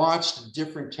he watched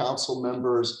different council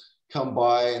members come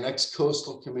by and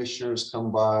ex-coastal commissioners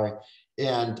come by.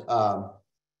 And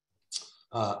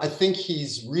I think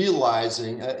he's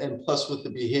realizing, and plus with the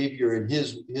behavior in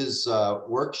his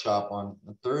workshop on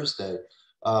Thursday,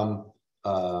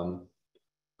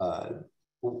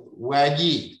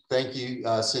 Waggy, thank you,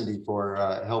 Cindy, for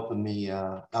helping me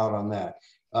out on that.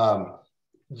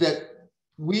 That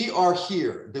we are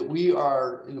here, that we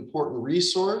are an important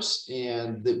resource,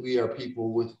 and that we are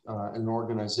people with an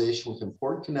organization with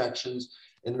important connections.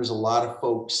 And there's a lot of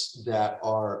folks that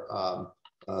are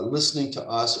listening to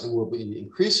us and will be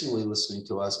increasingly listening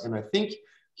to us. And I think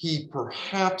he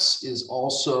perhaps is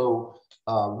also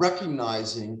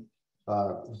recognizing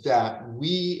that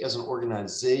we as an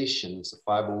organization, as a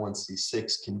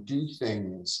 501c6, can do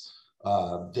things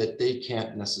that they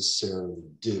can't necessarily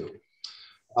do.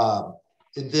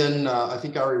 And then I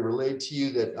think I already relayed to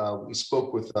you that we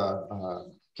spoke with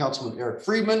Councilman Eric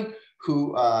Friedman,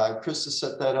 who Krista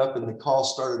set that up, and the call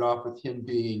started off with him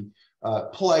being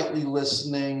politely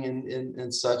listening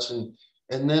and such.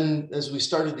 And then as we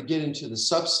started to get into the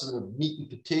substantive meat and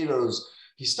potatoes,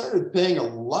 he started paying a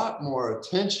lot more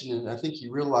attention. And I think he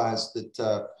realized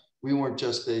that we weren't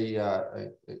just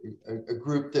a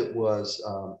group that was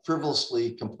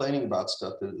frivolously complaining about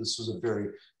stuff, that this was a very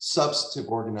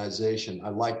substantive organization. I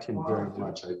liked him very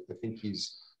much. I think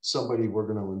he's somebody we're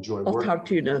going to enjoy working with. I'll talk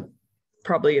to you in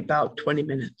probably about 20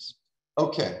 minutes.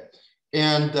 Okay.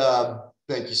 And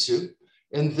thank you, Sue.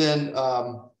 And then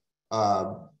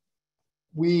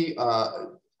we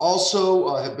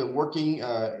also have been working,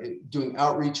 doing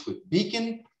outreach with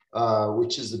Beacon,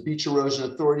 which is the Beach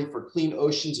Erosion Authority for Clean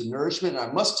Oceans and Nourishment. And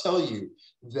I must tell you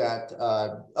that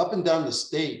up and down the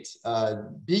state,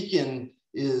 Beacon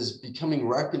is becoming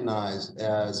recognized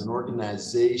as an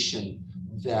organization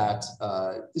that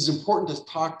is important to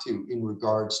talk to in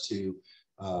regards to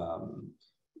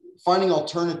finding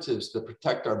alternatives that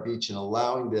protect our beach and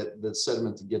allowing the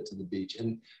sediment to get to the beach.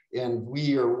 And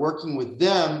we are working with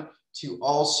them to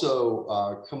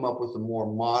also come up with a more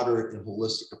moderate and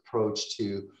holistic approach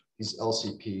to these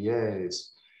LCPAs.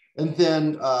 And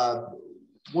then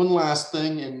one last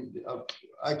thing, and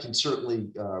I can certainly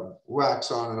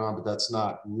wax on and on, but that's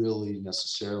not really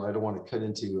necessarily, I don't want to cut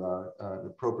into an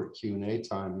appropriate Q&A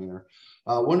time here.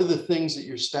 One of the things that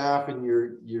your staff and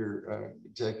your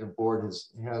executive board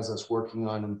has us working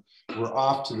on, and we're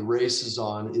off to the races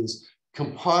on, is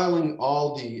compiling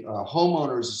all the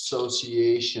homeowners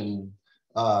association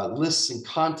lists and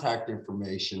contact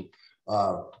information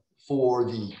for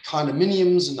the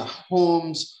condominiums and the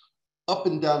homes up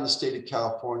and down the state of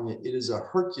California. It is a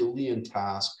Herculean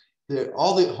task.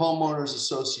 All the homeowners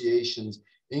associations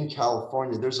in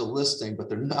California, there's a listing, but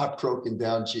they're not broken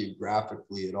down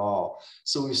geographically at all.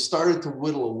 So we started to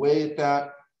whittle away at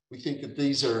that. We think that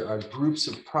these are groups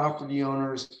of property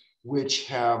owners which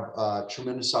have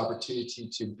tremendous opportunity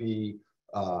to be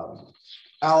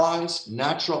allies,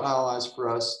 natural allies for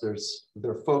us.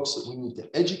 They're folks that we need to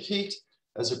educate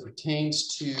as it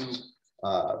pertains to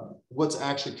what's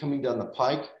actually coming down the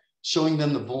pike, showing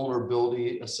them the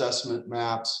vulnerability assessment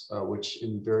maps, which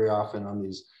very often on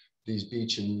these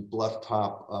beach and bluff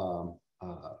top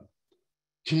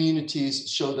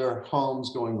communities show their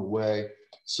homes going away.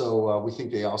 So we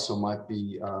think they also might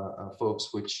be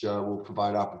folks which will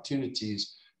provide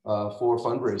opportunities for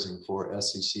fundraising for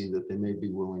SCC, that they may be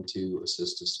willing to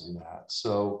assist us in that.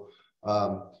 So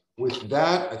with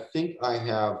that, I think I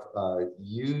have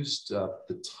used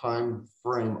the time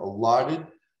frame allotted.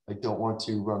 I don't want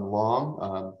to run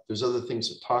long. There's other things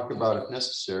to talk about if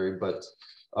necessary, but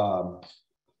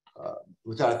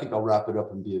with that, I think I'll wrap it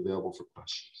up and be available for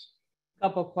questions.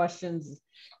 Couple questions.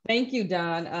 Thank you,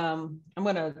 Don. I'm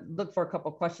going to look for a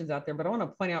couple questions out there, but I want to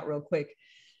point out real quick.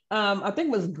 I think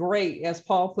it was great, as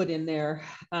Paul put in there,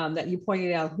 that you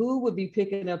pointed out who would be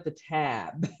picking up the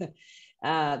tab.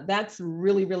 That's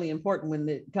really, really important when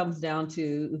it comes down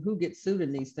to who gets sued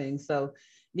in these things. So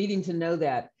needing to know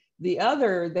that. The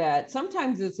other that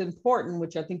sometimes it's important,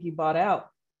 which I think you brought out,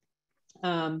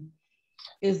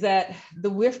 is that the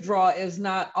withdrawal is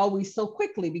not always so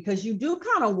quickly, because you do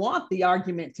kind of want the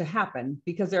argument to happen,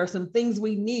 because there are some things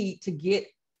we need to get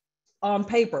on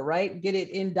paper, right? Get it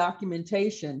in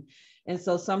documentation. And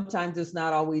so sometimes it's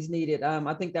not always needed.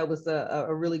 I think that was a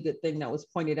really good thing that was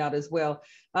pointed out as well.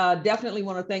 Definitely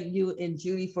want to thank you and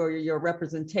Judy for your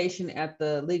representation at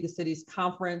the League of Cities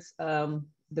conference.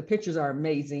 The pictures are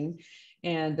amazing.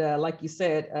 And like you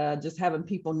said, just having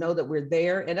people know that we're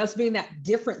there, and us being that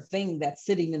different thing that's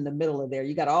sitting in the middle of there.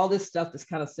 You got all this stuff that's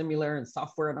kind of similar, and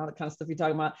software and all that kind of stuff you're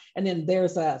talking about. And then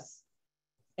there's us.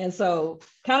 And so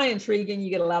kind of intriguing. You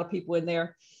get a lot of people in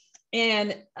there.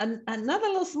 And another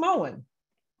little small one,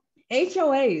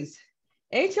 HOAs.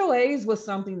 HOAs was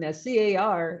something that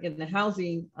CAR in the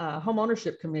Housing Home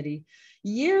Ownership Committee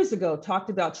years ago talked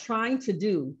about trying to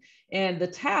do. And the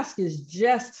task is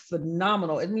just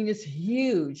phenomenal. I mean, it's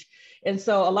huge. And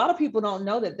so a lot of people don't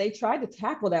know that they tried to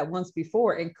tackle that once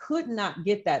before and could not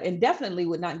get that, and definitely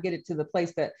would not get it to the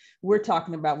place that we're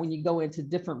talking about when you go into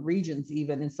different regions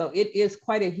even. And so it is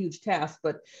quite a huge task,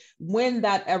 but when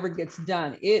that ever gets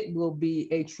done, it will be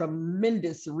a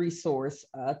tremendous resource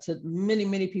to many,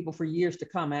 many people for years to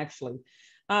come, actually.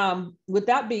 With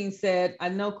that being said, I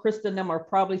know Krista and them are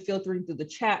probably filtering through the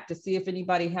chat to see if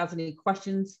anybody has any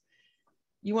questions.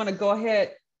 You want to go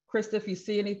ahead, Krista, if you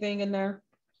see anything in there?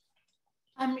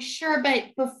 Sure,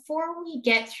 but before we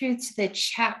get through to the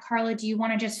chat, Carla, do you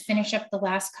want to just finish up the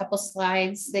last couple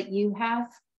slides that you have?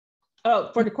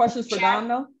 Oh, for the questions for Don,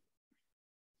 though?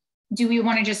 Do we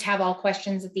want to just have all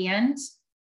questions at the end?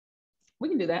 We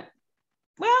can do that.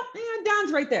 Well, yeah,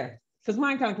 Don's right there, because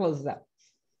mine kind of closes out.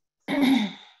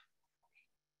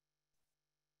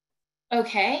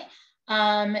 Okay,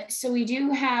 so we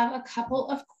do have a couple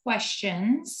of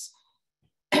questions.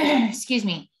 Excuse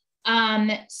me.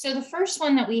 So the first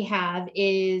one that we have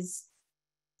is,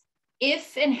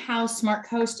 if and how Smart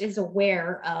Coast is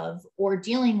aware of or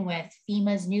dealing with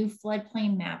FEMA's new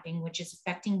floodplain mapping, which is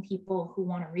affecting people who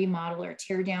want to remodel or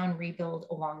tear down, rebuild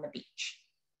along the beach.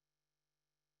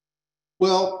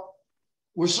 Well,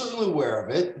 we're certainly aware of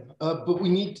it, but we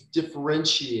need to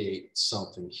differentiate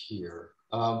something here.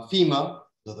 FEMA,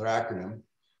 another acronym,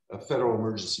 a Federal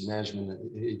Emergency Management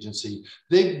Agency,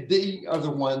 they are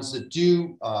the ones that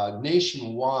do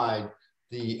nationwide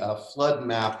the flood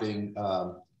mapping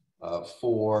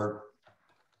for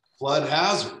flood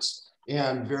hazards.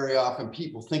 And very often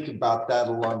people think about that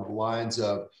along the lines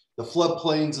of the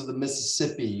floodplains of the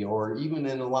Mississippi, or even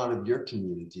in a lot of your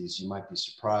communities. You might be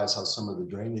surprised how some of the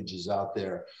drainages out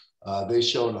there, they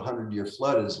show a 100-year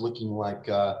flood is looking like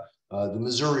the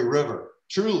Missouri River,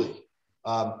 truly.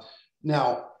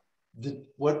 Now,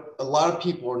 what a lot of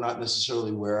people are not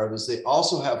necessarily aware of is they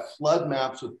also have flood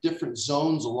maps with different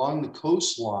zones along the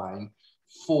coastline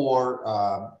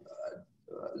for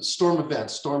storm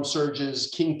events, storm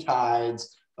surges, king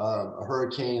tides, a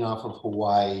hurricane off of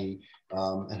Hawaii,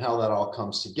 and how that all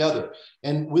comes together.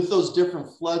 And with those different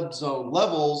flood zone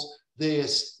levels,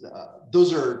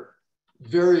 those are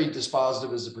very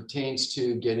dispositive as it pertains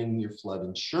to getting your flood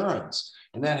insurance.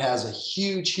 And that has a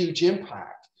huge, huge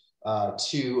impact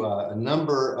to a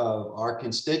number of our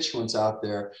constituents out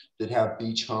there that have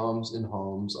beach homes and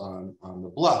homes on the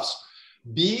bluffs.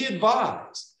 Be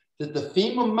advised that the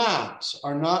FEMA maps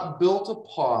are not built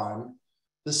upon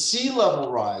the sea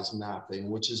level rise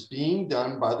mapping, which is being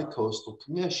done by the Coastal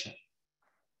Commission.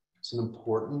 It's an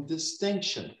important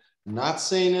distinction. I'm not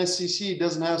saying SCCa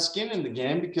doesn't have skin in the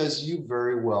game, because you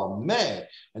very well may.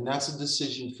 And that's a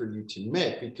decision for you to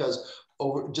make, because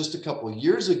over just a couple of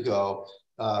years ago,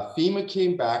 FEMA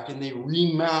came back and they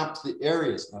remapped the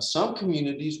areas. Now, some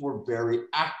communities were very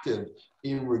active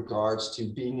in regards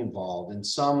to being involved, and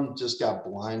some just got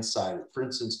blindsided. For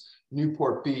instance,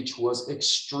 Newport Beach was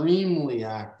extremely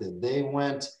active. They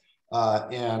went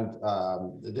and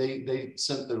they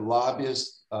sent their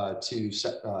lobbyists to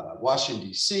Washington,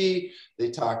 D.C.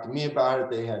 They talked to me about it.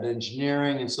 They had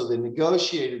engineering, and so they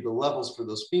negotiated the levels for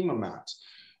those FEMA maps.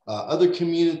 Other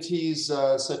communities,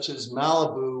 such as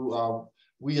Malibu,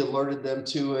 we alerted them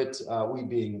to it, we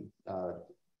being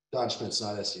Don Schmidt's,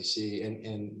 not SCCa,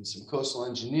 and some coastal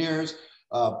engineers,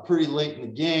 pretty late in the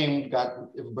game, got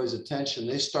everybody's attention.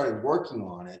 They started working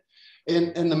on it.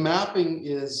 And the mapping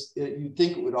is, you'd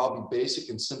think it would all be basic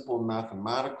and simple and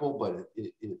mathematical, but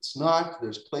it's not.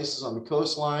 There's places on the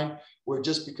coastline where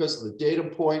just because of the data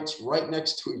points right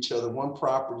next to each other, one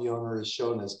property owner is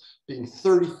shown as being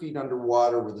 30 feet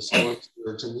underwater with a storm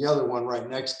surge, and the other one right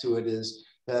next to it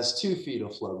has 2 feet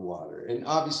of flood water. And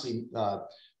obviously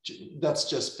that's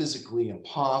just physically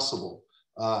impossible.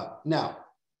 Now,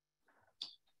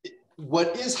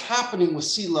 what is happening with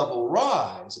sea level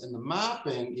rise and the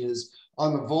mapping is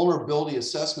on the vulnerability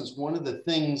assessments. One of the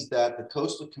things that the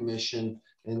Coastal Commission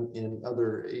and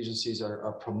other agencies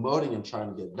are promoting and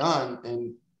trying to get done,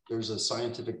 and there's a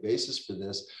scientific basis for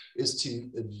this, is to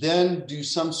then do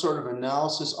some sort of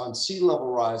analysis on sea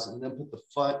level rise and then put the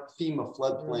FEMA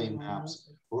floodplain maps,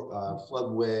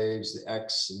 flood waves, the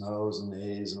X and O's and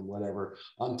A's and whatever,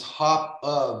 on top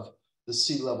of the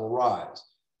sea level rise.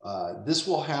 This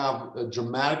will have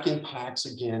dramatic impacts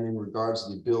again in regards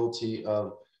to the ability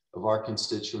of our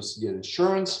constituents to get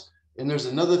insurance. And there's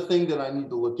another thing that I need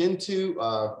to look into.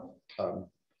 I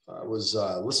was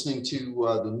listening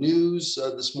to the news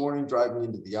this morning, driving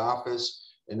into the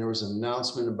office, and there was an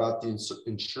announcement about the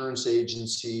insurance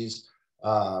agencies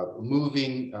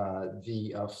moving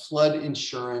the flood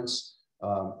insurance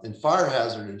and fire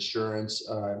hazard insurance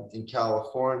in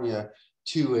California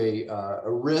to a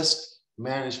risk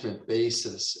management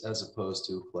basis as opposed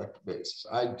to a collective basis.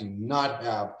 I do not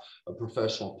have a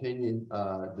professional opinion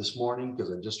this morning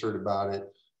because I just heard about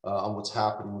it on what's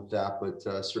happening with that, but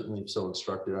certainly if so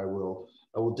instructed, I will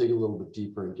dig a little bit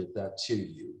deeper and get that to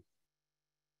you.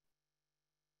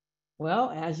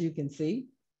 Well, as you can see,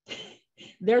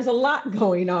 there's a lot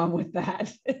going on with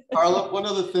that. Carla, one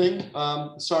other thing,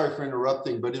 sorry for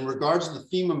interrupting, but in regards to the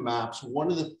FEMA maps, one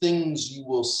of the things you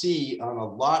will see on a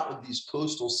lot of these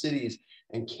coastal cities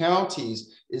and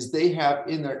counties is they have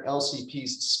in their LCPs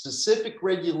specific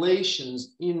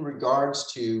regulations in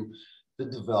regards to the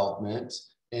development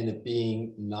and it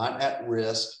being not at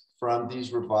risk from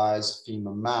these revised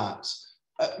FEMA maps,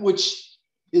 which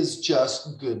is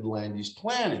just good land use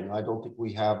planning. I don't think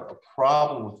we have a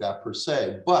problem with that per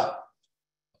se, but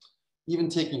even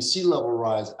taking sea level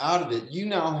rise out of it, you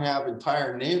now have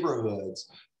entire neighborhoods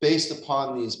based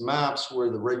upon these maps where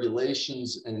the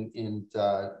regulations and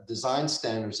design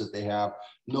standards that they have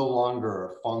no longer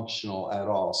are functional at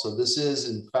all. So this is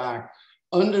in fact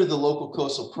under the local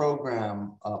coastal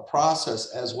program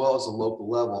process as well as the local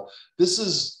level. This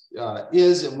is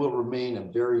and will remain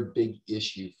a very big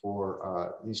issue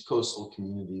for these coastal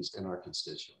communities and our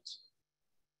constituents.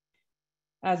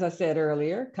 As I said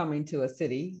earlier, coming to a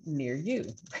city near you,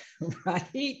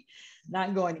 right?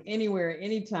 Not going anywhere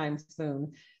anytime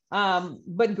soon.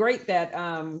 But great that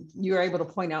you're able to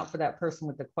point out for that person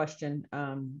with the question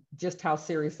just how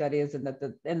serious that is, and that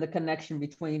the connection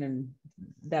between and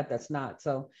that's not.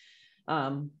 So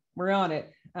we're on it.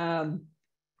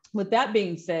 With that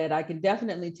being said, I can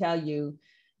definitely tell you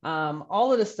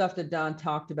all of the stuff that Don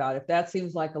talked about. If that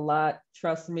seems like a lot,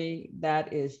 trust me,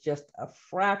 that is just a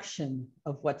fraction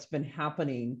of what's been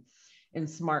happening in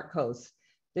Smart Coast.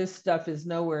 This stuff is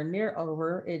nowhere near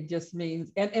over. It just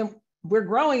means, and we're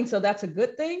growing, so that's a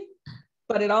good thing,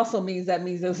 but it also means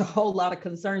there's a whole lot of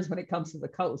concerns when it comes to the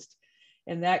coast.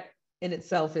 And that in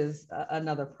itself is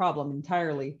another problem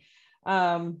entirely.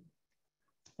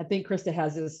 I think Krista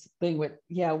has this thing with,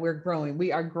 yeah, we're growing.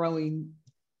 We are growing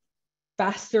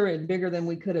faster and bigger than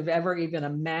we could have ever even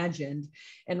imagined.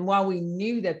 And while we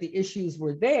knew that the issues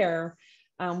were there,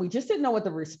 we just didn't know what the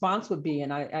response would be.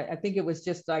 And I think it was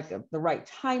just like the right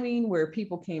timing where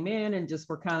people came in and just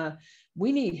were kind of,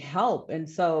 we need help. And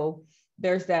so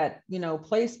there's that,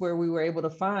 place where we were able to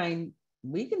find,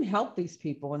 we can help these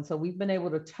people. And so we've been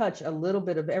able to touch a little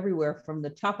bit of everywhere from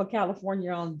the top of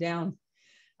California on down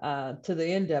to the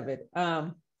end of it.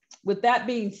 With that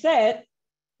being said,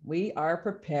 we are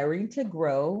preparing to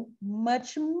grow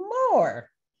much more.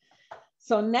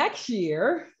 So next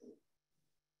year,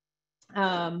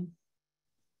 growing.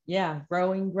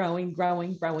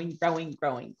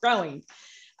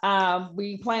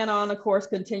 We plan on, of course,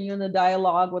 continuing the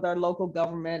dialogue with our local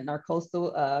government and our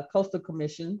coastal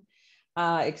commission,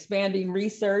 expanding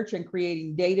research and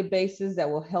creating databases that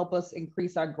will help us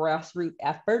increase our grassroots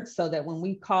efforts so that when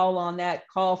we call on that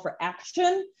call for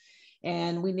action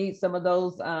and we need some of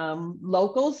those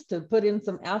locals to put in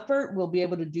some effort, we'll be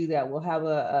able to do that. We'll have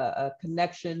a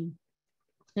connection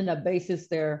and a basis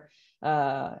there,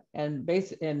 and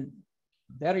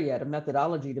better yet, a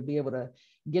methodology to be able to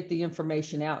get the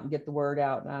information out and get the word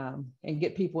out, and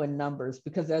get people in numbers.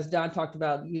 Because as Don talked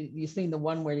about, you've seen the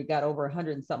one where you got over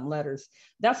 100 and something letters.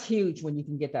 That's huge when you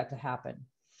can get that to happen.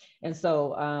 And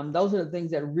so those are the things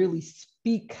that really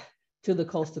speak to the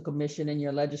Coastal Commission and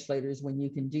your legislators when you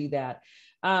can do that.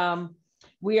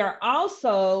 We are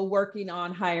also working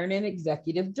on hiring an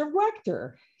executive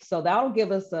director. So that'll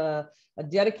give us a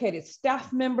dedicated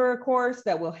staff member, of course,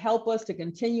 that will help us to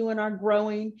continue in our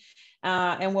growing.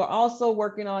 And we're also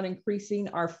working on increasing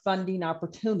our funding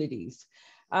opportunities.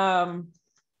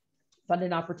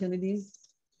 Funding opportunities,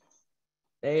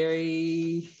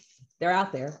 they're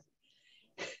out there.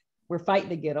 We're fighting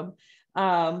to get them.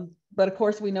 But of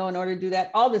course, we know in order to do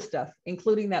that, all this stuff,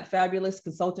 including that fabulous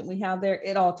consultant we have there,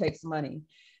 it all takes money,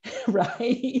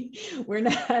 right? We're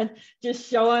not just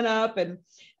showing up. And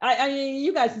I mean,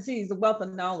 you guys can see he's a wealth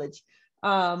of knowledge,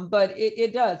 but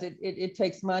it does. It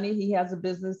takes money. He has a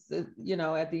business, you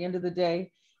know, at the end of the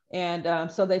day.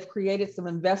 And so they've created some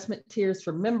investment tiers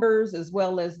for members as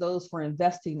well as those for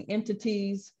investing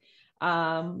entities.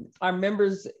 Our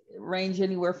members range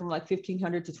anywhere from like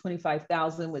 1,500 to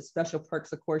 25,000 with special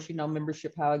perks. Of course, you know,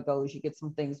 membership, how it goes, you get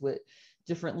some things with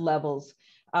different levels.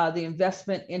 The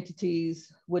investment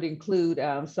entities would include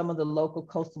some of the local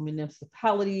coastal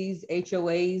municipalities,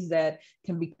 HOAs that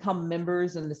can become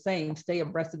members and the same, stay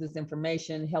abreast of this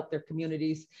information, help their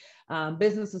communities,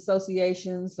 business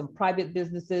associations, some private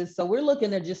businesses. So we're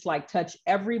looking to just like touch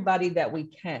everybody that we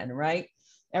can, right?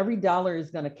 Every dollar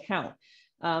is going to count.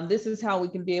 This is how we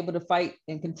can be able to fight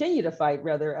and continue to fight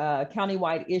rather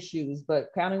countywide issues,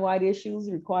 but countywide issues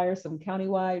require some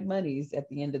countywide monies at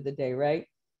the end of the day, right?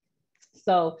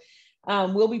 So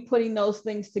we'll be putting those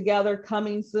things together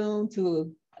coming soon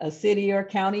to a city or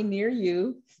county near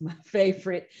you. It's my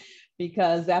favorite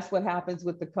because that's what happens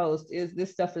with the coast is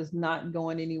this stuff is not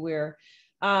going anywhere.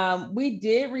 We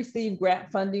did receive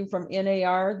grant funding from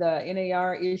NAR, the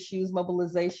NAR Issues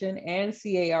Mobilization and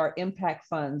CAR Impact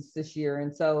Funds this year.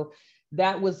 And so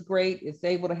that was great. It's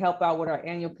able to help out with our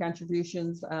annual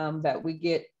contributions that we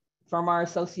get from our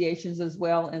associations as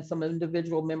well. And some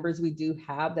individual members we do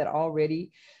have that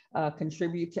already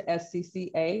contribute to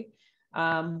SCCa.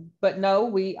 But no,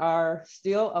 we are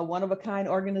still a one-of-a-kind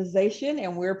organization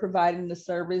and we're providing the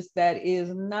service that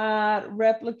is not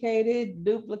replicated,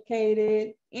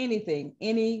 duplicated, anything,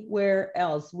 anywhere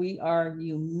else. We are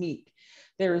unique.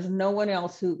 There is no one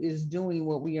else who is doing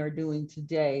what we are doing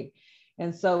today.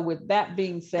 And so with that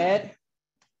being said,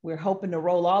 we're hoping to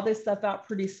roll all this stuff out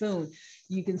pretty soon.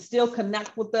 You can still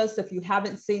connect with us if you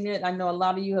haven't seen it. I know a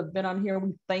lot of you have been on here.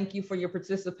 We thank you for your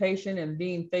participation and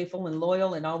being faithful and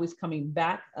loyal and always coming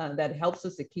back. That helps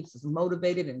us. It keeps us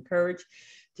motivated and encouraged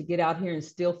to get out here and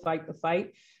still fight the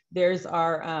fight. There's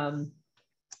our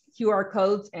QR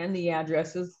codes and the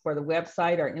addresses for the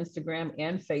website, our Instagram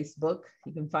and Facebook.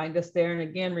 You can find us there. And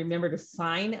again, remember to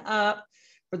sign up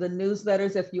for the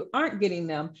newsletters if you aren't getting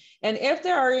them. And if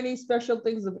there are any special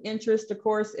things of interest, of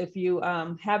course, if you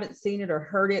haven't seen it or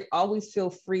heard it, always feel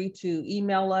free to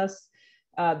email us.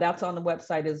 That's on the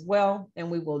website as well. And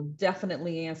we will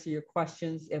definitely answer your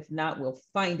questions. If not, we'll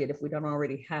find it if we don't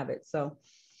already have it. So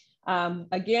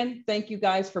again, thank you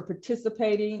guys for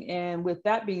participating. And with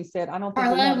that being said, I don't think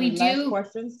we have any last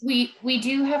questions. We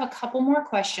do have a couple more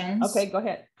questions. Okay, go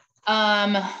ahead.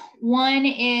 One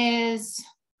is,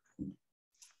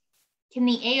 can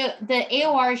the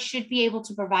AOR should be able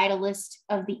to provide a list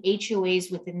of the HOAs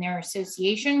within their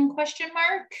association, ?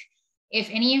 If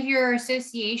any of your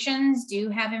associations do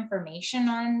have information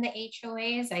on the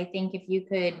HOAs, I think if you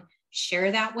could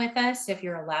share that with us, if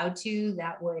you're allowed to,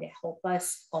 that would help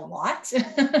us a lot.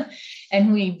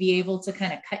 And we'd be able to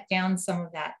kind of cut down some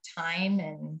of that time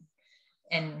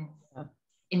and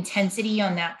intensity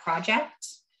on that project.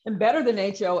 And better than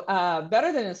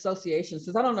better than associations,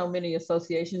 because I don't know many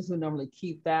associations who normally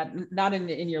keep that. Not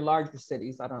in your larger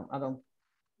cities. I don't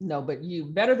know, but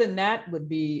better than that would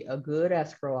be a good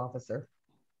escrow officer.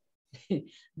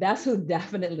 That's who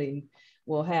definitely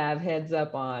will have heads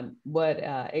up on what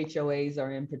HOAs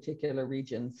are in particular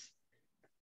regions.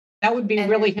 That would be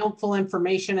really helpful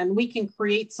information, and we can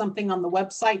create something on the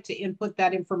website to input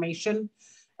that information,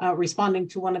 responding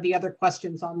to one of the other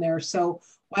questions on there. So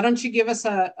why don't you give us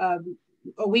a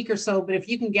week or so, but if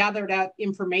you can gather that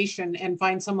information and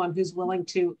find someone who's willing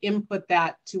to input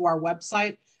that to our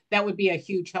website, that would be a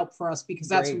huge help for us, because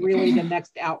that's really the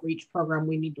next outreach program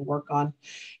we need to work on.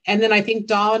 And then I think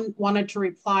Dawn wanted to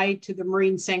reply to the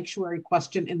marine sanctuary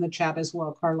question in the chat as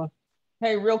well, Carla.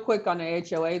 Hey, real quick on the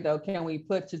HOA though, can we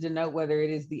put to denote whether it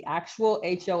is the actual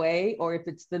HOA or if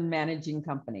it's the managing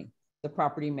company, the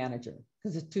property manager,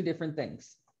 because it's two different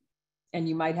things. And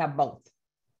you might have both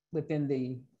within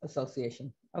the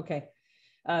association. Okay,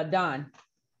 Don.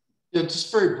 Yeah, just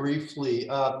very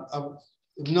briefly, I'm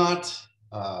not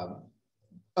up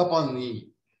on the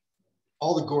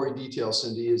all the gory details,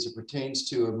 Cindy, as it pertains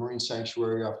to a marine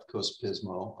sanctuary off the coast of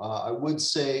Pismo. I would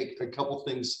say a couple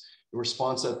things in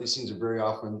response to that. These things are very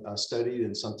often studied,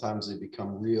 and sometimes they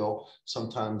become real.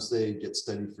 Sometimes they get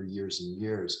studied for years and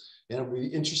years. And I'd be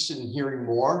interested in hearing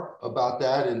more about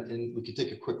that, and we could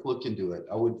take a quick look into it.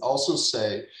 I would also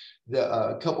say that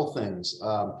a couple things.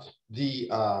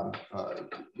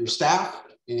 Your staff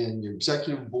and your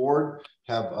executive board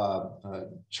have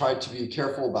tried to be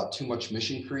careful about too much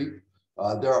mission creep.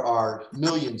 There are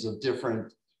millions of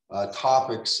different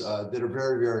topics that are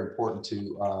very, very important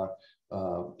to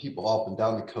people up and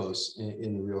down the coast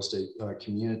in the real estate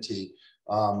community.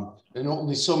 And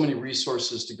only so many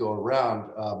resources to go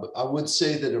around. But I would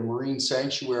say that a marine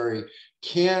sanctuary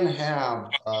can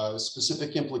have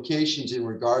specific implications in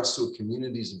regards to a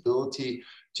community's ability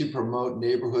to promote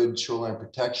neighborhood shoreline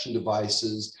protection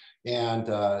devices and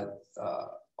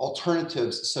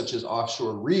alternatives such as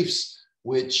offshore reefs,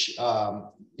 which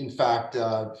in fact,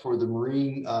 for the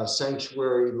marine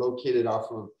sanctuary located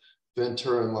off of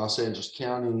Ventura and Los Angeles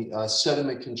County,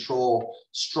 sediment control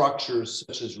structures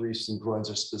such as reefs and groins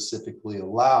are specifically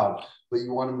allowed, but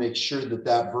you want to make sure that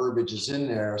that verbiage is in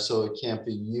there so it can't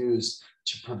be used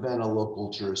to prevent a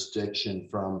local jurisdiction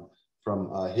from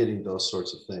hitting those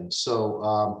sorts of things.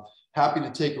 So happy to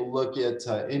take a look at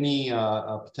any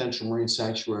potential marine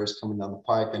sanctuaries coming down the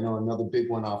pike. I know another big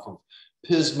one off of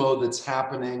Pismo that's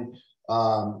happening.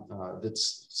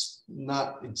 That's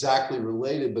not exactly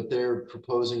related, but they're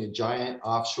proposing a giant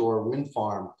offshore wind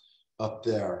farm up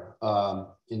there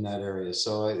in that area.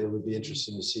 So it would be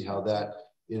interesting to see how that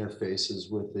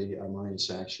interfaces with the marine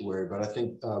sanctuary. But I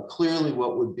think clearly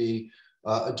what would be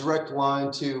a direct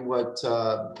line to what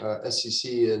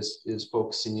SCC is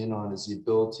focusing in on is the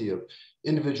ability of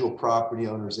individual property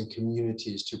owners and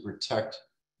communities to protect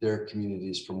their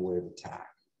communities from wave attack.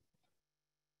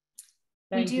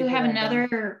 We do have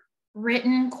another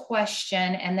written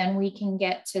question, and then we can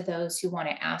get to those who want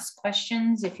to ask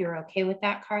questions, if you're okay with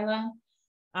that, Carla.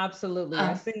 Absolutely.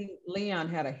 I see Leon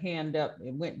had a hand up.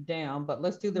 It went down, but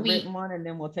let's do the written one, and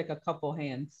then we'll take a couple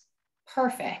hands.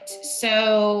 Perfect.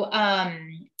 So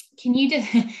can you,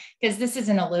 because this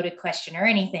isn't a loaded question or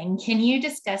anything, can you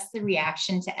discuss the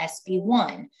reaction to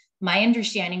SB1? My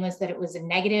understanding was that it was a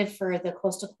negative for the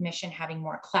Coastal Commission having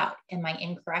more clout. Am I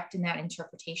incorrect in that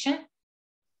interpretation?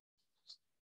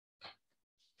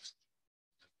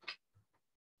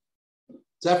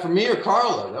 Is that for me or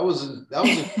Carla? That was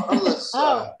Carla's.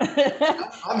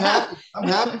 I'm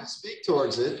happy to speak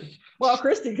towards it. Well,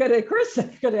 Chris could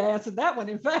have answered that one,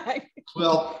 in fact.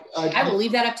 Well, I will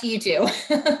leave that up to you too.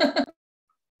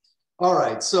 All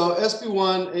right. So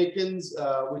SB1 Aikens,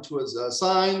 which was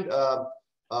signed,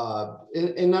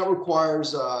 and that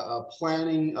requires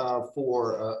planning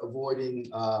for avoiding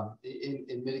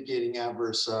and mitigating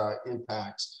adverse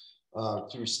impacts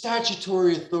through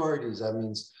statutory authorities. That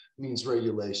means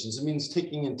regulations. It means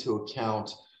taking into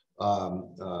account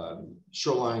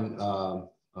shoreline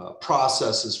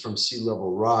processes from sea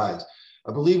level rise.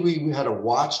 I believe we had a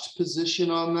watched position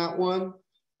on that one.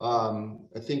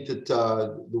 I think that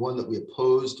the one that we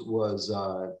opposed was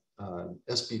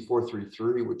SB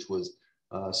 433, which was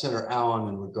Senator Allen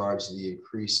in regards to the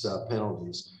increased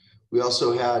penalties. We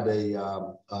also had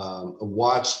a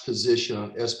watched position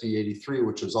on SB 83,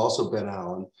 which was also Ben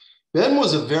Allen. Ben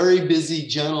was a very busy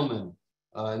gentleman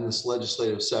in this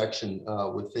legislative section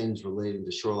with things relating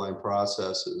to shoreline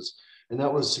processes, and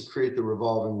that was to create the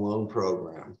revolving loan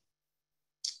program.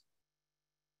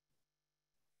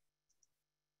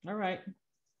 All right.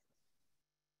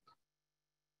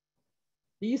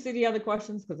 Do you see the other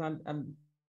questions? Because I'm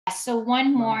So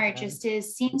one more just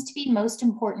seems to be most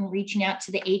important, reaching out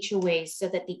to the HOAs so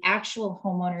that the actual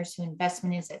homeowners whose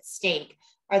investment is at stake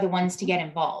are the ones to get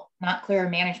involved. Not clear a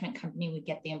management company would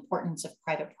get the importance of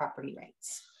private property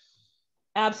rights.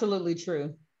 Absolutely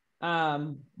true.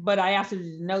 But I asked you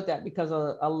to note that because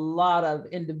a lot of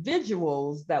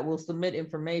individuals that will submit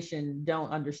information don't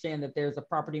understand that there's a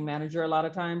property manager a lot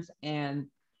of times and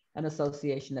an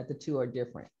association, that the two are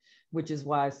different, which is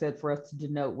why I said for us to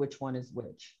denote which one is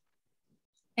which.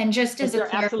 And just as you're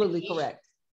absolutely correct.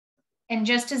 And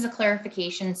just as a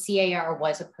clarification, CAR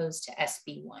was opposed to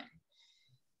SB1.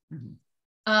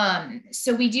 Mm-hmm.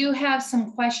 So we do have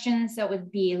some questions that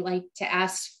would be like to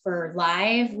ask for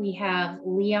live. We have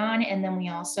Leon, and then we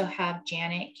also have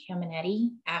Janet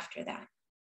Caminetti after that.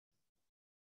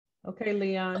 Okay,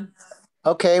 Leon.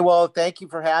 Okay, well, thank you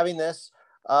for having this.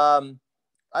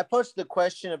 I posted a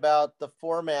question about the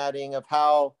formatting of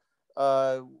how,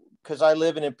 because I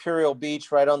live in Imperial Beach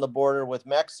right on the border with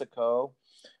Mexico,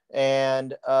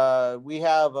 and we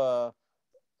have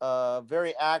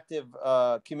very active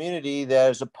community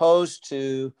that is opposed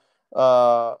to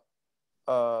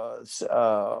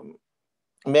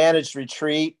managed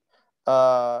retreat,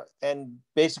 and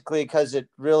basically because it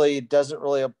really doesn't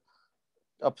really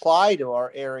apply to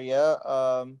our area.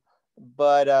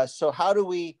 So how do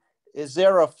we, is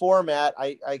there a format?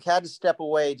 I had to step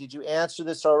away. Did you answer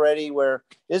this already? Where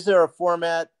is there a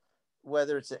format,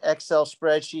 whether it's an Excel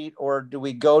spreadsheet, or do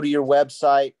we go to your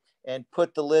website and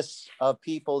put the lists of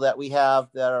people that we have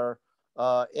that are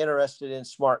interested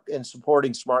in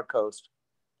supporting Smart Coast?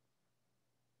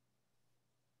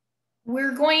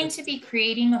 We're going to be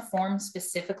creating a form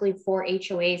specifically for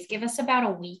HOAs. Give us about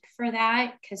a week for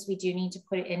that, because we do need to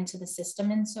put it into the system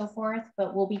and so forth,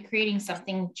 but we'll be creating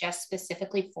something just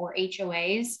specifically for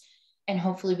HOAs and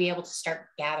hopefully be able to start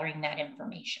gathering that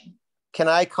information. Can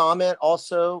I comment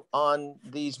also on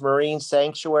these marine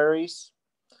sanctuaries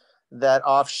that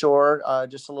offshore,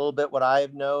 just a little bit what I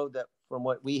know that from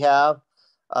what we have,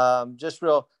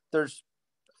 there's,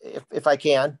 if I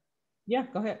can. Yeah,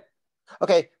 go ahead.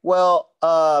 Okay, well,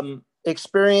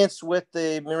 experience with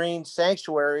the marine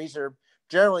sanctuaries are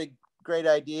generally great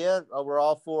idea. We're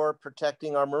all for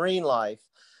protecting our marine life.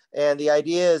 And the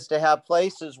idea is to have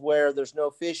places where there's no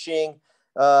fishing,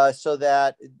 so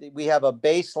that we have a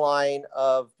baseline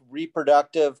of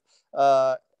reproductive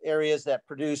areas that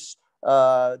produce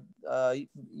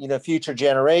future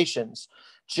generations.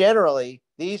 Generally,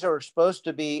 these are supposed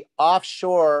to be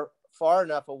offshore, far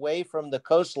enough away from the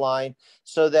coastline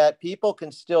so that people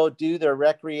can still do their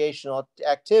recreational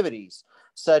activities,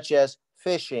 such as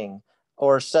fishing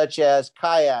or such as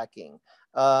kayaking.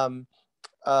 And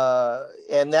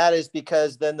that is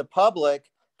because then the public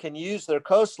can use their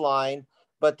coastline,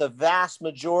 but the vast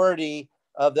majority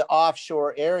of the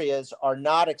offshore areas are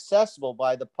not accessible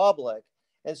by the public.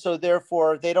 And so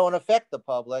therefore they don't affect the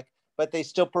public, but they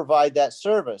still provide that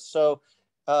service. So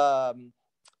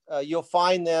you'll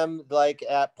find them like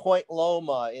at Point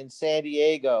Loma in San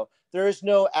Diego. There is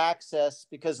no access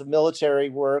because of military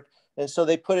work. And so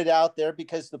they put it out there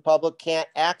because the public can't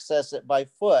access it by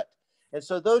foot. And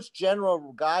so those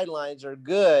general guidelines are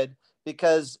good,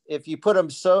 because if you put them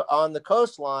on the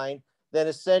coastline, then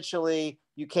essentially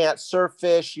you can't surf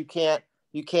fish, you can't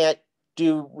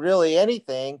do really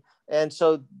anything. And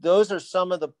so those are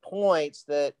some of the points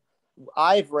that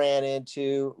I've ran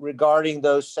into regarding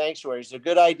those sanctuaries. They're a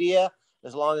good idea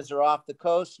as long as they're off the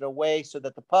coast and away so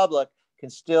that the public can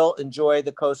still enjoy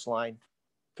the coastline,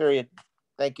 period.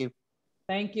 Thank you.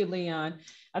 Thank you, Leon.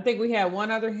 I think we have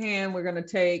one other hand we're going to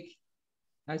take.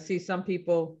 I see some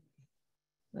people.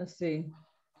 Let's see.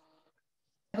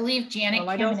 I believe Janet. Well,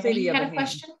 I don't see the other hand.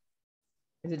 Question.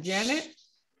 Is it Janet?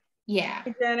 Yeah.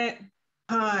 Hey, Janet.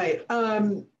 Hi.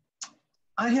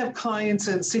 I have clients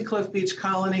in Seacliff Beach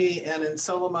Colony and in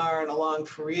Solomar and along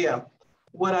Faria.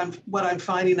 What I'm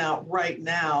finding out right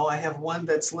now, I have one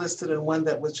that's listed and one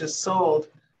that was just sold,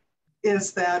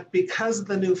 is that because of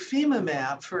the new FEMA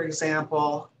map, for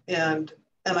example, and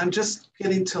I'm just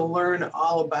getting to learn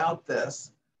all about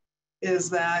this, is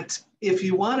that if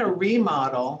you want to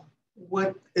remodel,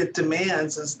 what it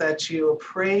demands is that you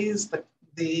appraise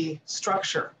the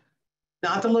structure,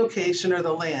 not the location or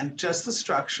the land, just the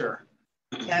structure.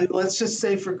 And let's just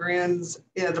say for grins,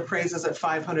 it appraises at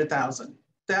 $500,000.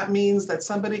 That means that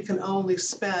somebody can only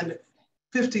spend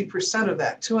 50% of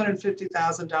that,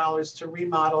 $250,000 to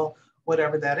remodel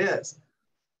whatever that is.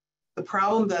 The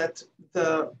problem that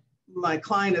my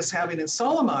client is having in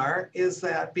Solomar is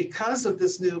that because of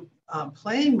this new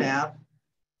playing map,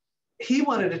 he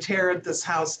wanted to tear this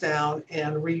house down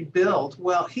and rebuild.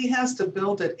 Well, he has to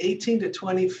build it 18 to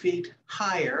 20 feet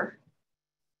higher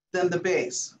than the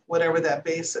base, whatever that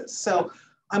base is. So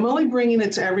I'm only bringing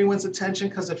it to everyone's attention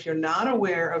because if you're not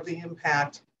aware of the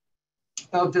impact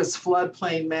of this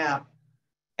floodplain map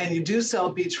and you do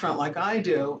sell beachfront like I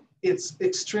do, it's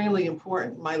extremely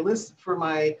important. My list for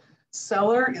my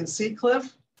seller in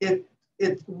Seacliff, it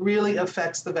really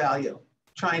affects the value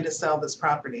trying to sell this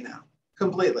property now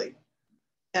completely.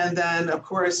 And then of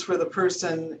course, for the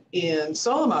person in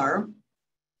Solomar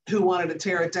who wanted to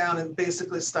tear it down and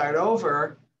basically start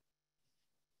over,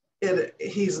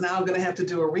 he's now going to have to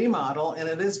do a remodel, and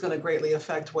it is going to greatly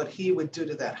affect what he would do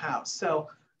to that house. So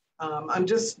I'm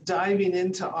just diving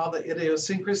into all the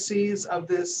idiosyncrasies of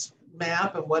this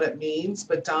map and what it means,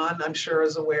 but Don, I'm sure,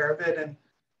 is aware of it. And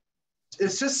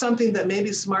it's just something that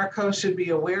maybe Smart Coast should be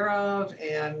aware of.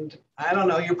 And I don't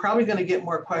know, you're probably going to get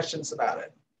more questions about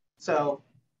it. So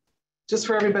just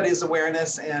for everybody's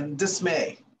awareness and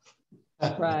dismay.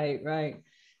 Right.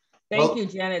 Thank you,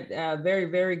 Janet. Very,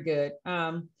 very good.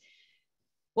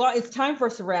 Well, it's time for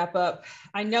us to wrap up.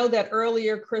 I know that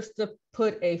earlier Krista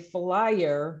put a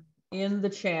flyer in the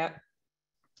chat.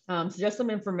 So just some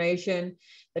information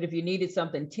that if you needed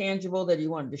something tangible that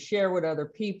you wanted to share with other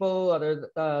people,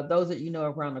 those that you know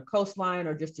around the coastline,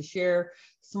 or just to share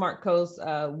Smart Coast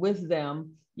with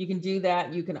them, you can do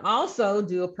that. You can also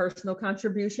do a personal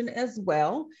contribution as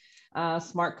well,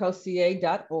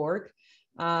 smartcoastca.org.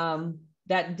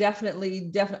 That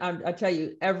definitely, I tell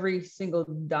you, every single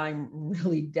dime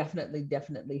really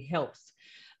definitely helps.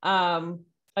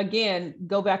 Again,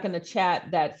 go back in the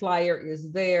chat, that flyer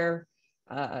is there.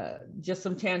 Just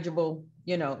some tangible,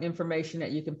 information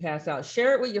that you can pass out.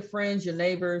 Share it with your friends, your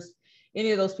neighbors,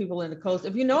 any of those people in the coast.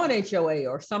 If you know an HOA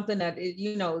or something that is,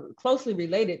 closely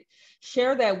related,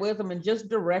 share that with them and just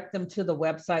direct them to the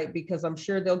website, because I'm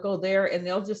sure they'll go there and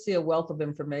they'll just see a wealth of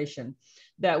information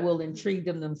that will intrigue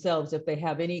them themselves if they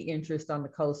have any interest on the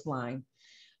coastline.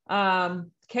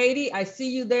 Katie, I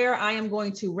see you there. I am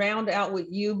going to round out with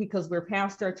you because we're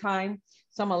past our time.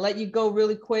 So I'm gonna let you go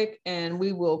really quick and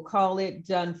we will call it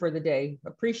done for the day.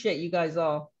 Appreciate you guys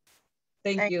all.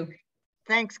 Thank you.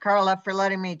 Thanks, Carla, for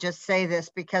letting me just say this,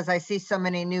 because I see so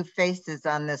many new faces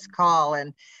on this call,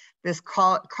 and this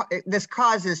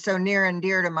cause is so near and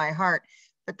dear to my heart.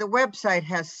 But the website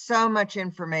has so much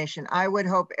information. I would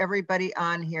hope everybody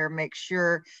on here makes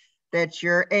sure that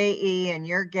your AE and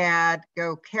your GAD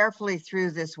go carefully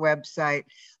through this website,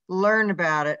 learn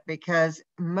about it, because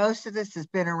most of this has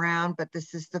been around, but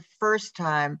this is the first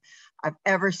time I've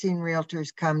ever seen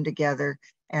realtors come together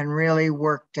and really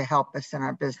work to help us in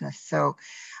our business. So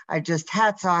I just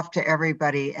hats off to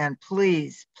everybody, and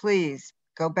please, please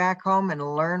go back home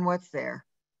and learn what's there.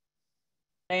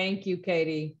 Thank you,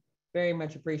 Katie. Very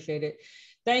much appreciated.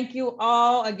 Thank you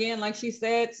all. Again, like she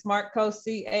said,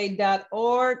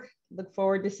 smartcoastca.org. Look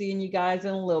forward to seeing you guys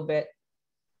in a little bit.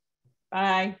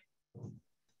 Bye.